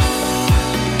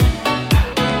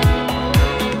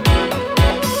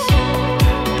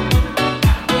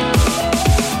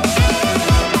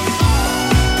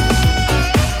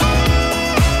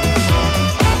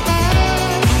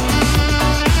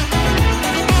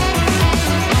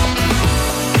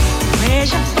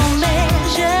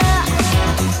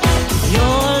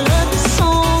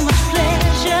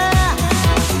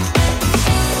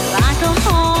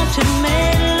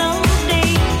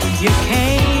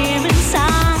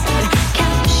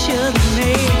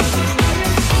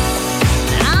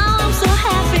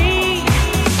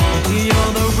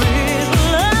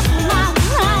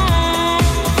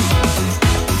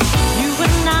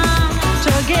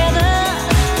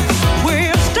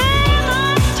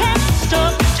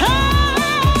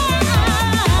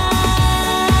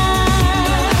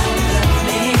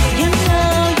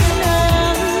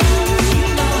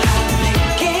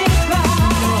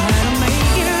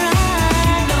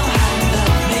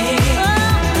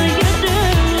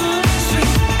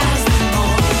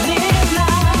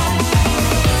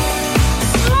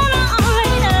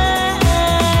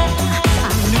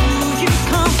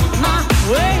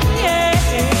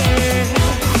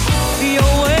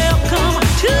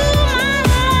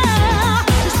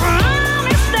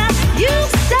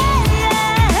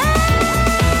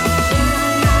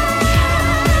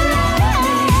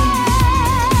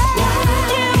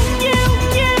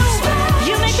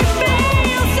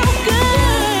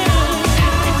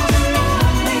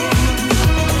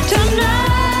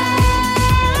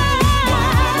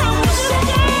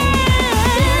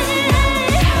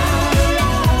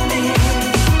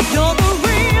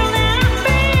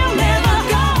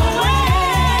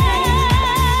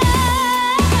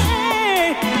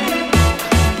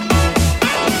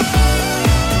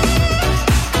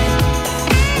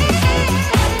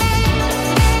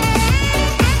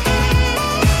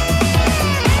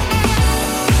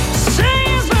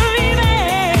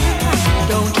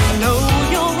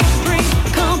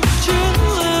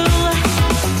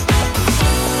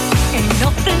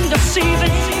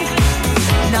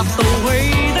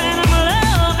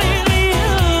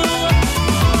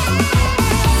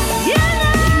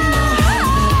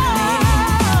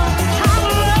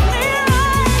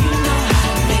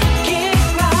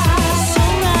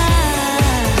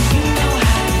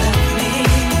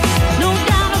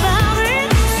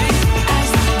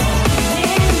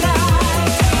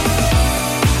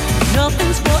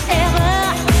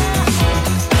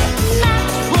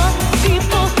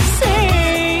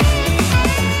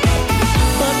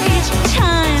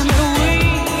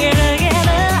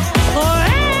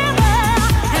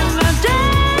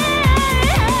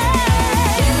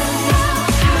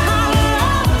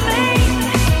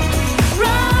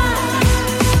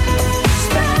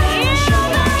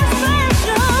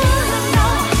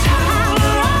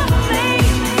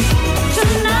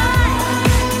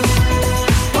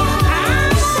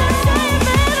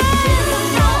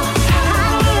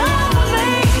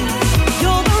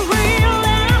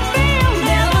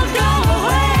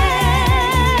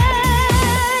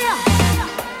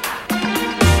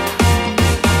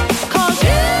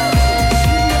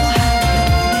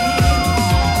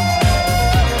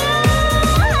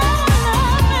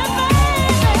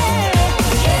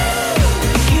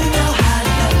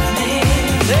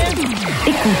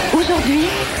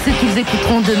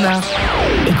 écouteront demain.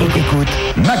 Écoute,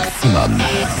 Maximum.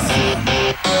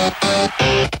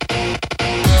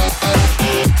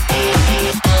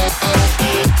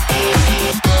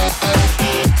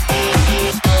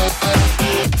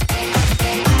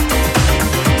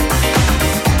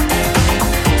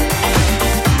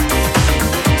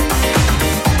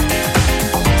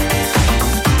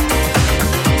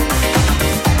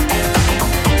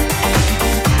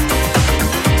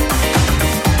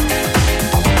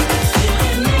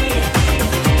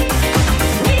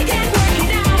 We can work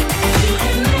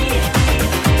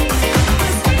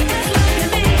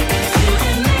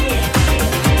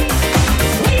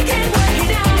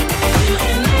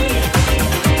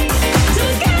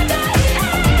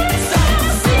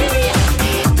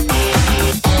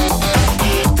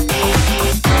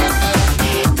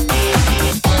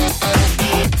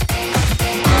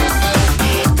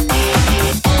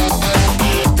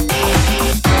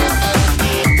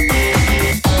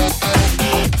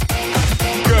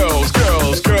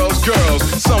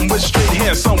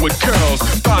with curls,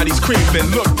 bodies creaming,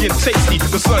 looking tasty.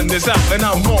 The sun is out and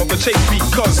I'm on the chase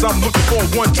because I'm looking for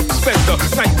one to spend the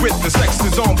night with. The sex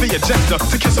is on the agenda.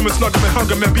 To kiss them and snuggle and hug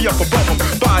them and be up above them.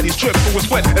 Bodies dripping with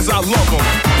sweat as I love them.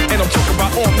 And I'm talking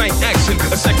about all night action,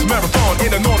 a sex marathon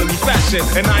in an orderly fashion.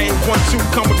 And I ain't one to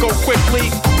come and go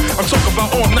quickly. I'm talking about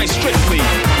all night strictly.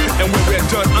 And when we're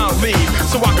done, I'll leave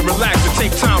so I can relax and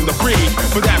take time to breathe.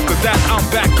 But after that, I'm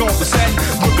back on the set,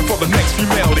 looking for the next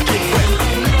female to get wet.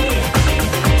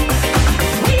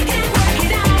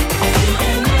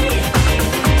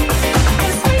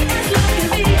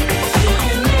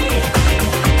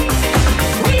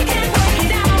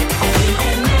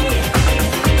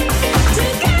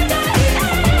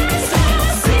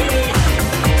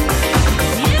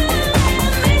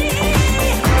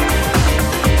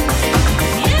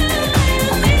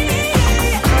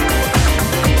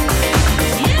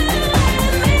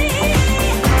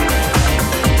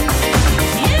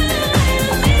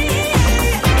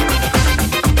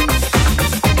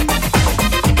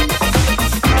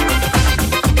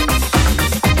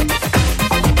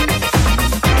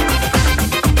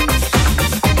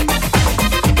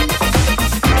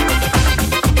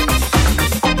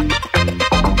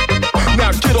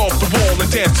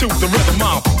 To the rhythm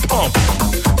I'll pump,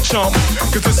 chump.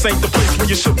 Cause this ain't the place where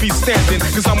you should be standing.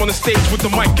 Cause I'm on the stage with the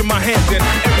mic in my hand and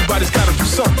everybody's gotta do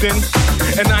something.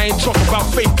 And I ain't talking about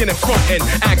faking and fronting,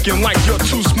 acting like you're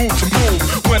too smooth to move,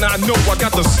 when I know I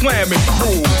got the slamming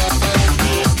groove.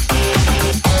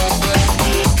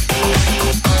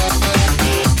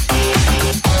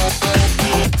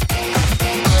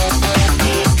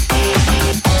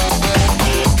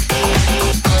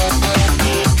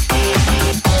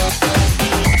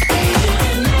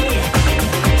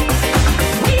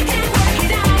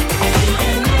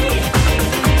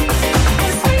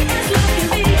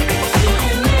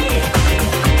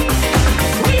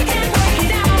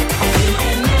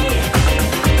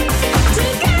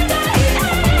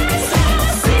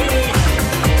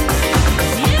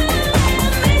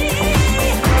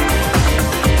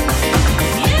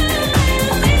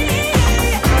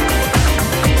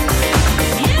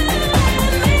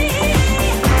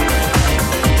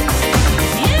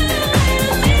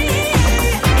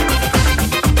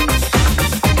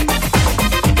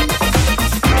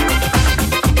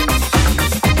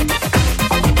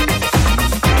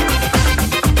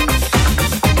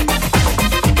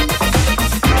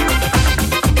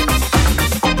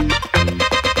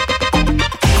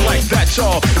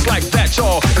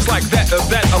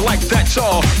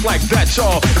 Like that,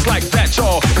 y'all. It's like that,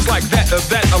 y'all. It's like that,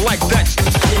 I like that.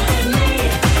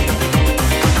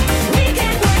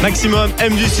 Maximum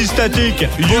MDC statique.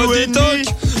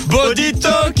 Body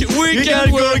talk, we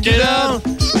can work it out.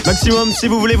 Maximum, si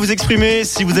vous voulez vous exprimer,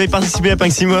 si vous avez participé à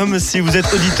Maximum, si vous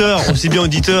êtes auditeur, aussi bien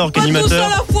auditeur qu'animateur. Pas tous à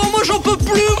la fois, moi j'en peux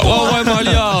plus. Oh ouais,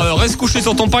 Malia, reste couché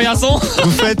sur ton paillasson.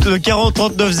 Vous faites le 40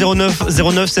 39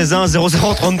 09 16 1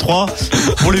 00 33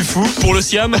 pour les fous, pour le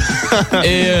Siam.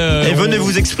 Et venez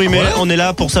vous exprimer. Ouais. On est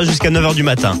là pour ça jusqu'à 9h du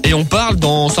matin. Et on parle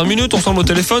dans 5 minutes ensemble au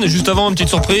téléphone. Et juste avant, une petite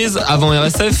surprise, avant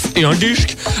RSF et un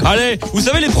disque. Allez, vous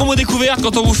savez les promos découvertes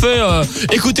quand on vous fait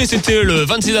écoutez, c'était le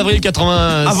 26 avril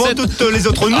 87. Avant toutes les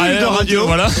autres nuls de radio.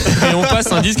 Voilà. Et on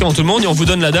passe un disque avant tout le monde et on vous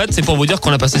donne la date. C'est pour vous dire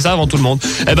qu'on a passé ça avant tout le monde.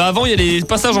 Et ben avant, il y a les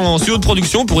passages en studio de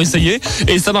production pour essayer.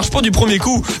 Et ça marche pas du premier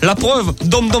coup. La preuve,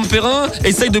 Dom Perrin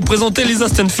essaye de présenter Lisa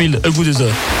Stanfield. Écoutez ça.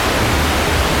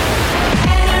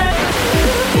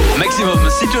 Maximum,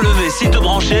 site levé, site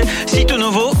branché, site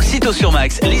nouveau, site sur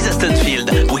Max, Lisa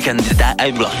Stanfield, Weekend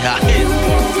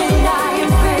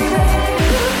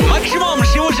Maximum,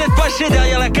 si vous êtes passé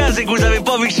derrière la case et que vous avez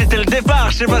pas vu que c'était le départ,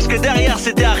 c'est parce que derrière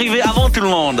c'était arrivé avant tout le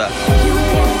monde.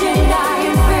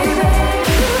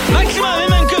 Maximum, et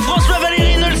même que François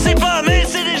Valéry ne le sait pas, mais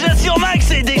c'est déjà sur Max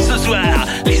et dès ce soir,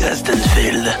 Lisa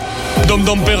Stanfield. Dom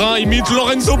Perrin imite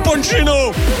Lorenzo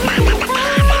Poncino.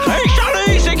 Hey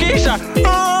Charlie, c'est qui ça?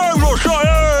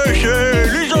 C'est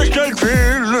Lisa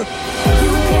Stanfield.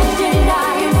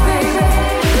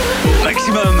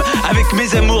 Maximum, avec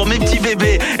mes amours, mes petits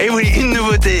bébés. Et oui, une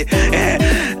nouveauté.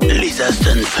 Lisa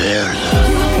Stanfield.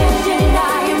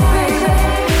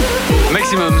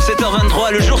 Maximum,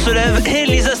 7h23, le jour se lève. Et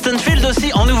Lisa Stanfield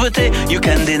aussi en nouveauté. You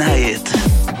Can Deny It.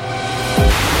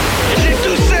 J'ai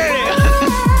toussé.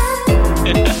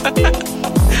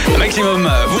 Maximum,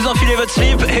 vous enfilez votre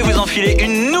slip et vous enfilez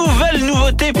une nouvelle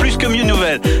nouveauté, plus que mieux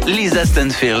nouvelle. Lisa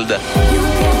Stanfield.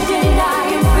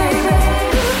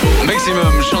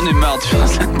 Maximum, j'en ai marre de faire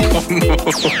cette promo.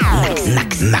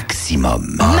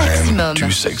 Maximum. Maximum.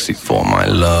 Too sexy for my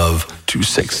love. Too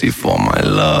sexy for my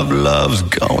love. Love's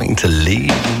going to leave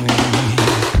me.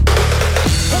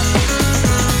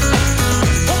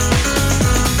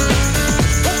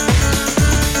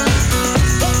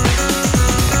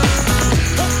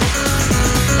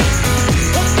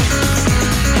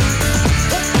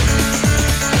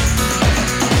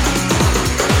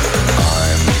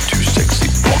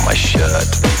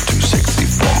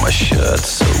 shirt,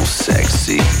 so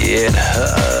sexy it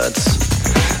hurts.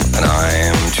 And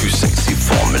I'm too sexy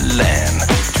for Milan,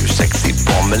 too sexy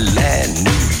for Milan,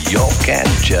 New York and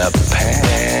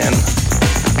Japan.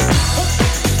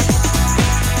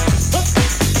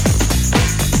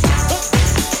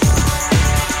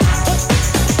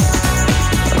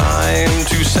 I'm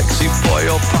too sexy for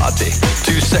your party,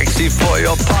 too sexy for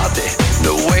your party.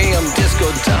 No way I'm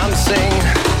disco dancing.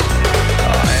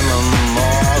 I'm a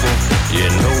model, you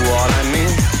know what I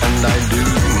mean. And I do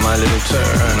my little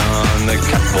turn on the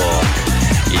catwalk.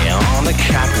 Yeah, on the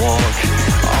catwalk,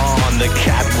 on the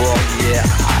catwalk. Yeah,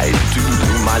 I do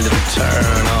my little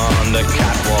turn on the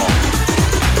catwalk.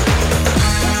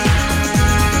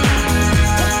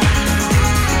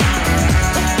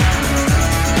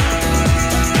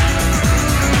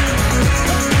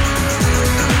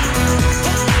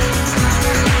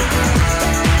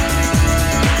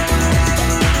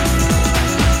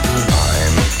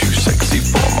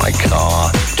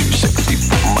 Car, too sexy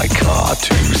for my car,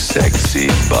 too sexy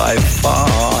by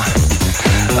far.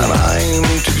 And I'm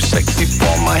too sexy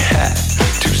for my hat,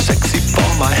 too sexy for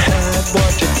my hat.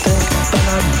 What you think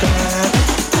about that?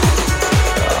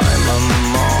 I'm a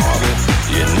model,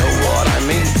 you know what I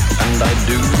mean. And I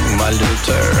do my little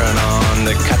turn on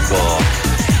the catwalk.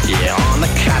 Yeah, on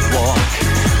the catwalk,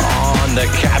 on the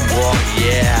catwalk.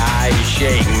 Yeah, I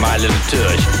shake my little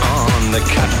tush on the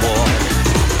catwalk.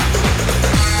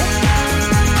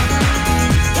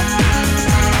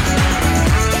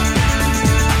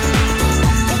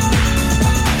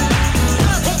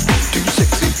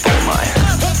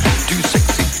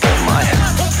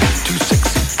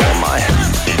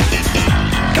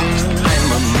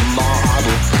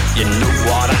 You know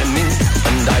what I mean,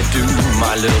 and I do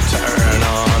my little turn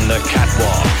on the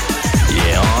catwalk.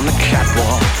 Yeah, on the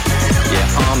catwalk.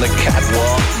 Yeah, on the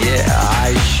catwalk. Yeah,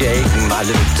 I shake my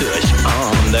little tush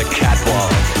on the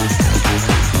catwalk.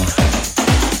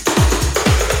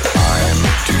 I'm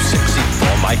too sexy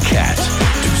for my cat,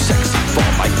 too sexy for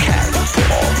my cat.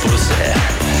 Poor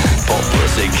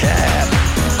pussy cat.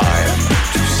 I'm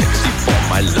too sexy for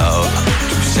my love,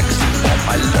 too sexy for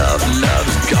my love.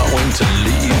 Love's going to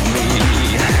leave me,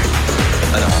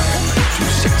 and I'm too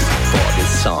sexy for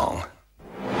this song.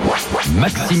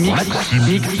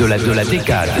 Maximix de la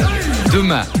décade.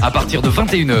 Demain, à partir de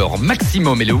 21h,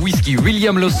 Maximum et le whisky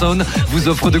William Lawson vous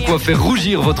offrent de quoi faire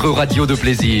rougir votre radio de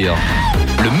plaisir.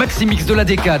 Le Maximix de la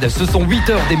décade, ce sont 8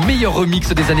 heures des meilleurs remixes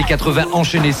des années 80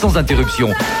 enchaînés sans interruption.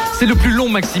 C'est le plus long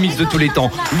Maximix de tous les temps.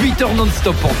 8 heures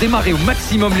non-stop pour démarrer au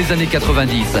maximum les années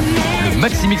 90. Le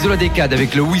Maximix de la décade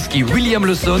avec le whisky William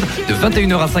Lawson de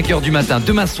 21h à 5h du matin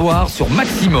demain soir sur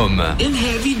Maximum.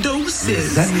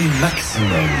 Les années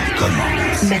Maximum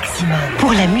commencent. Maximum.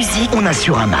 Pour la musique, On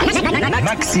assure un max.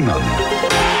 Maximum.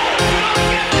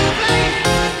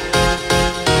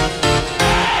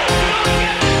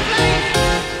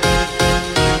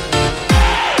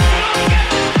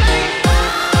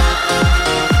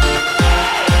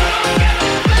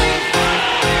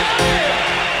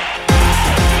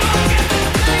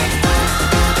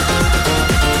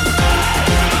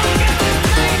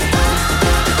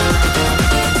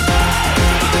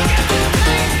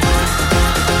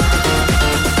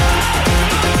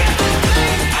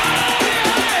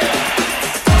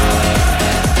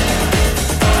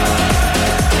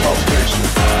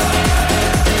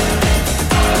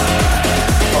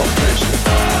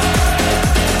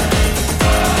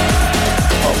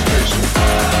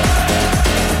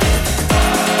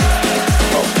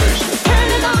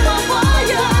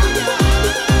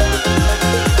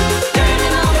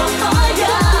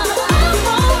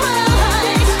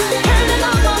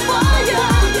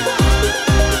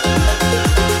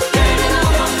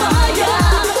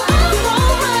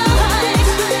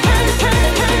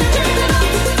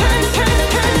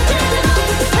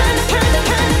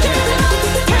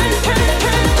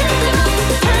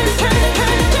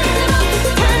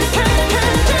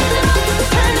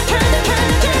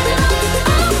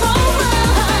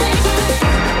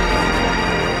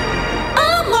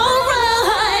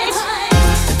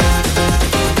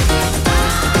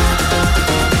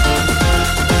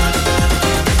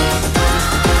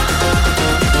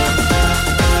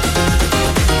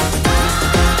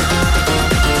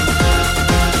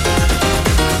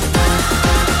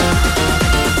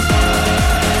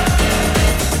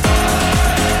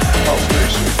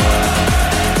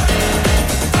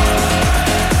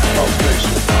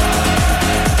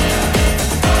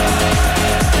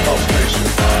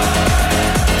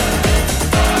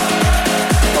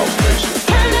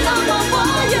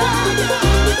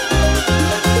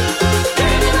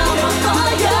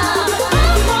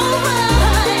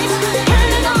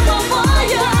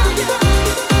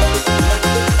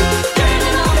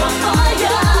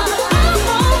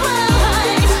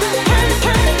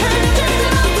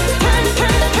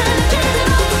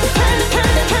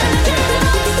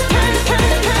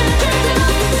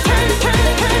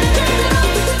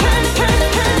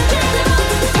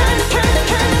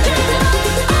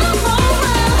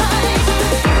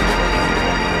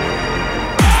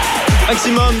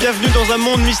 Maximum, bienvenue dans un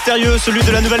monde mystérieux, celui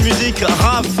de la nouvelle musique,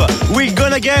 rap, we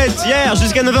gonna get, yeah,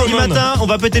 jusqu'à 9h du matin, on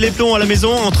va péter les plombs à la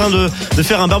maison en train de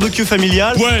faire un barbecue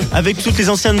familial, avec toutes les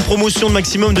anciennes promotions de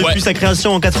Maximum depuis sa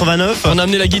création en 89. On a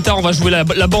amené la guitare, on va jouer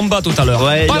la bamba tout à l'heure.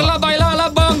 Ouais, baila, la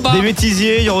bamba. Des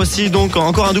bêtisiers, il y aura aussi donc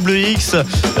encore un double X,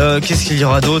 qu'est-ce qu'il y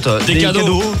aura d'autre? Des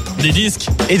cadeaux, des disques.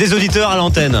 Et des auditeurs à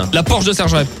l'antenne. La Porsche de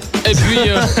Serge Rep.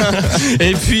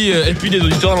 Et puis, et puis des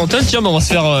auditeurs à l'antenne. Tiens, on va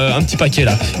se faire un petit paquet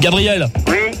là. Gabriel.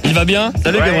 Oui. Il va bien?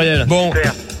 Salut Gabriel.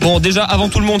 Bon, déjà avant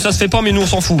tout le monde, ça se fait pas, mais nous on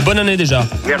s'en fout. Bonne année déjà.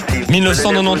 Merci.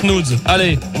 1999.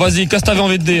 Allez, vas-y, qu'est-ce que t'avais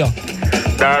envie de dire?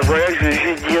 Bah voilà, je veux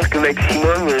juste dire que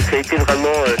Maximum, ça a été vraiment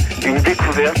une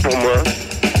découverte pour moi.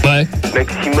 Ouais.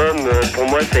 Maximum, pour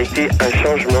moi, ça a été un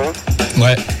changement.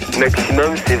 Ouais.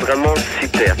 Maximum, c'est vraiment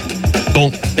super. Bon,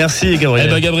 merci Gabriel.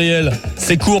 Eh ben Gabriel,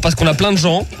 c'est court parce qu'on a plein de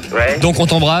gens. Ouais. Donc on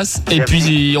t'embrasse et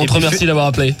puis on te remercie d'avoir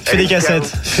appelé. Fais des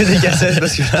cassettes. Fais des cassettes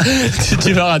parce que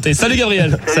tu vas rater. Salut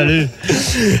Gabriel. Salut.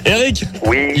 Eric.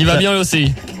 Oui. Il va bien lui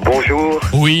aussi. Bonjour.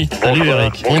 Oui. Salut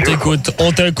Eric. On t'écoute.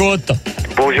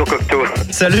 Bonjour Cocto.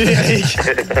 Salut Eric.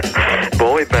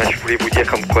 Bon, et ben je voulais vous dire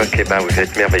comme quoi que vous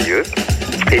êtes merveilleux.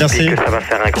 Et merci. Puis que ça va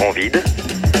faire un grand vide.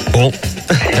 Bon.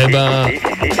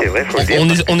 Si, c'est vrai, faut le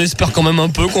dire. On espère quand même un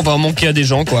peu qu'on va manquer à des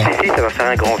gens, quoi. Si, ça va faire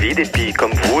un grand vide. Et puis,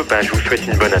 comme vous, je vous souhaite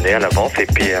une bonne année à l'avance. Et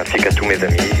puis, ainsi qu'à tous mes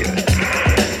amis.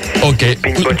 Ok. Et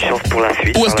puis, une bonne chance pour la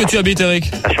suite. Où est-ce que tu habites,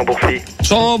 Eric? À Chambourcy.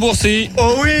 Chambourcy.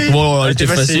 Oh oui. Bon, elle était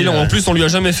facile. En plus, on lui a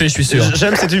jamais fait, je suis sûr.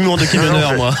 J'aime cet humour de Kim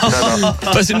Honor, moi.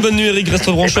 Passez une bonne nuit, Eric. Reste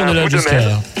branché, on est là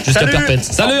jusqu'à perpète.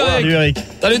 Salut Eric.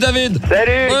 Salut David.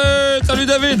 Salut. Ouais, salut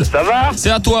David. Ça va? C'est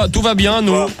à toi, tout va bien,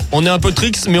 nous. On est un peu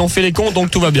tricks, mais on fait les cons,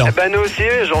 donc tout va bien. Nous aussi,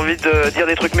 j'ai envie de dire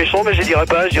des trucs méchants, mais je les dirai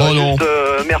pas. Je dirai juste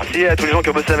merci à tous les gens qui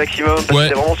ont bossé à Maximum, parce que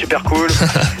c'est vraiment super cool.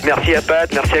 Merci à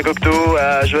Pat, merci à Cocto,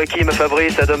 à Joachim, à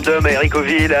Fabrice, à Dom, à Eric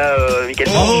Oville, à Mickaël.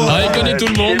 Il connaît tout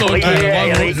le monde. À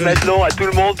Eric Madelon, à tout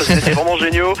le monde, parce que c'est vraiment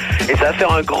géniaux. Et ça va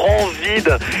faire un grand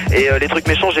vide. Et les trucs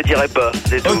méchants, je les dirai pas.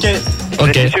 C'est tout. Ok.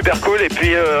 C'est super cool. Et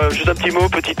puis, juste un petit mot,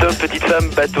 petit homme, petite femme,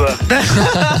 bats-toi.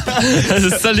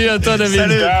 Salut à toi, David.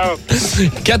 Salut. Ciao.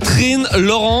 Catherine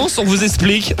Laurence, on vous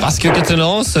explique. Parce que Catherine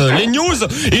Laurence, les news,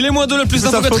 il est moins de la plus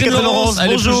info. Catherine Laurence,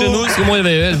 elle est plus chez nous. Comment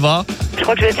elle va? Je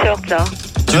crois que je vais être short là.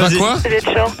 Tu vas quoi? Je vais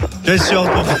être short. Tu vas être short.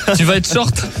 Tu vas être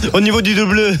short? Au niveau du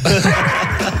double.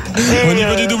 Au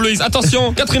niveau du double X.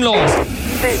 Attention, Catherine Laurence.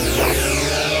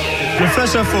 Le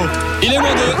flash info. Il est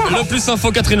moins de le plus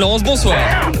info, Catherine Laurence. Bonsoir.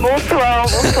 Bonsoir.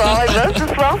 Et là,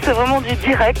 ce soir, c'est vraiment du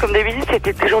direct. Comme d'habitude,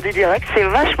 c'était toujours du direct. C'est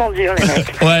vachement dur, les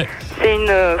mecs. Ouais. C'est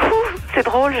une... c'est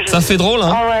drôle. Ça fait drôle,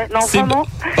 hein? Ah ouais, non, vraiment.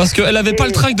 Parce qu'elle avait pas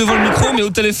le track devant le micro, mais au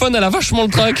téléphone, elle a vachement le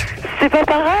track. C'est pas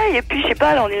pareil. Et puis, je sais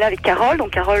pas, là, on est là avec Carole.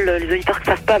 Donc, Carole, les auditeurs ne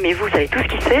savent pas, mais vous savez tout ce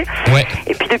qu'il sait. Ouais.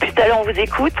 Et puis, depuis tout à l'heure, on vous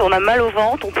écoute. On a mal au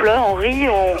ventre, on pleure, on rit,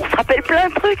 on se rappelle plein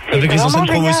de trucs. Avec les anciennes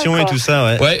promotions et tout ça,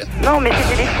 ouais. Non, mais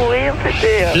c'était des fous rires.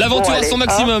 C'était... L'aventure à son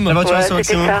maximum. L'aventure à son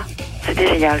maximum. C'était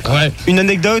génial. Ouais. Une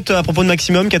anecdote à propos de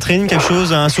Maximum, Catherine, quelque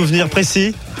chose, un souvenir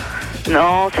précis?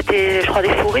 Non, c'était, je crois, des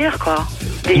fous rires, quoi.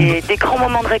 Des grands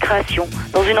moments de récréation,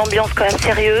 dans une ambiance quand même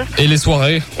sérieuse. Et les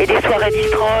soirées? Et des soirées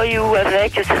destroy où,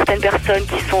 avec certaines personnes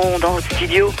qui sont dans le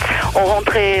studio, on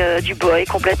rentrait du boy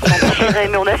complètement déchiré,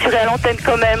 mais on assurait à l'antenne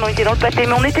quand même, on était dans le pâté,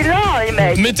 mais on était là, les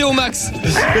mecs. Météo Max.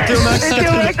 Météo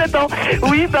Max, attends.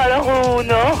 Oui, alors au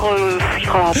nord, il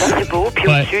fera pas très beau, puis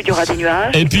au sud, il y aura des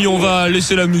nuages. Et puis on va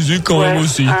laisser la musique quand même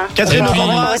aussi. Catherine, on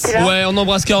embrasse. Ouais, on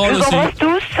embrasse Carole aussi. On embrasse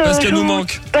tous. Parce qu'elle nous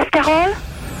manque. Passe Carole.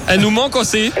 Elle nous manque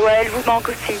aussi. Ouais, elle vous manque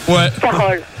aussi. Ouais.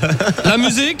 Carole. La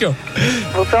musique.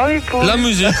 Bonsoir les pauvres. La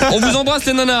musique. On vous embrasse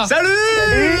les nanas. Salut.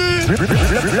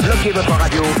 Bloquez votre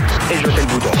radio et jetez le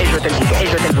bouton.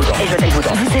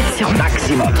 Vous êtes sur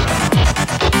Maximum.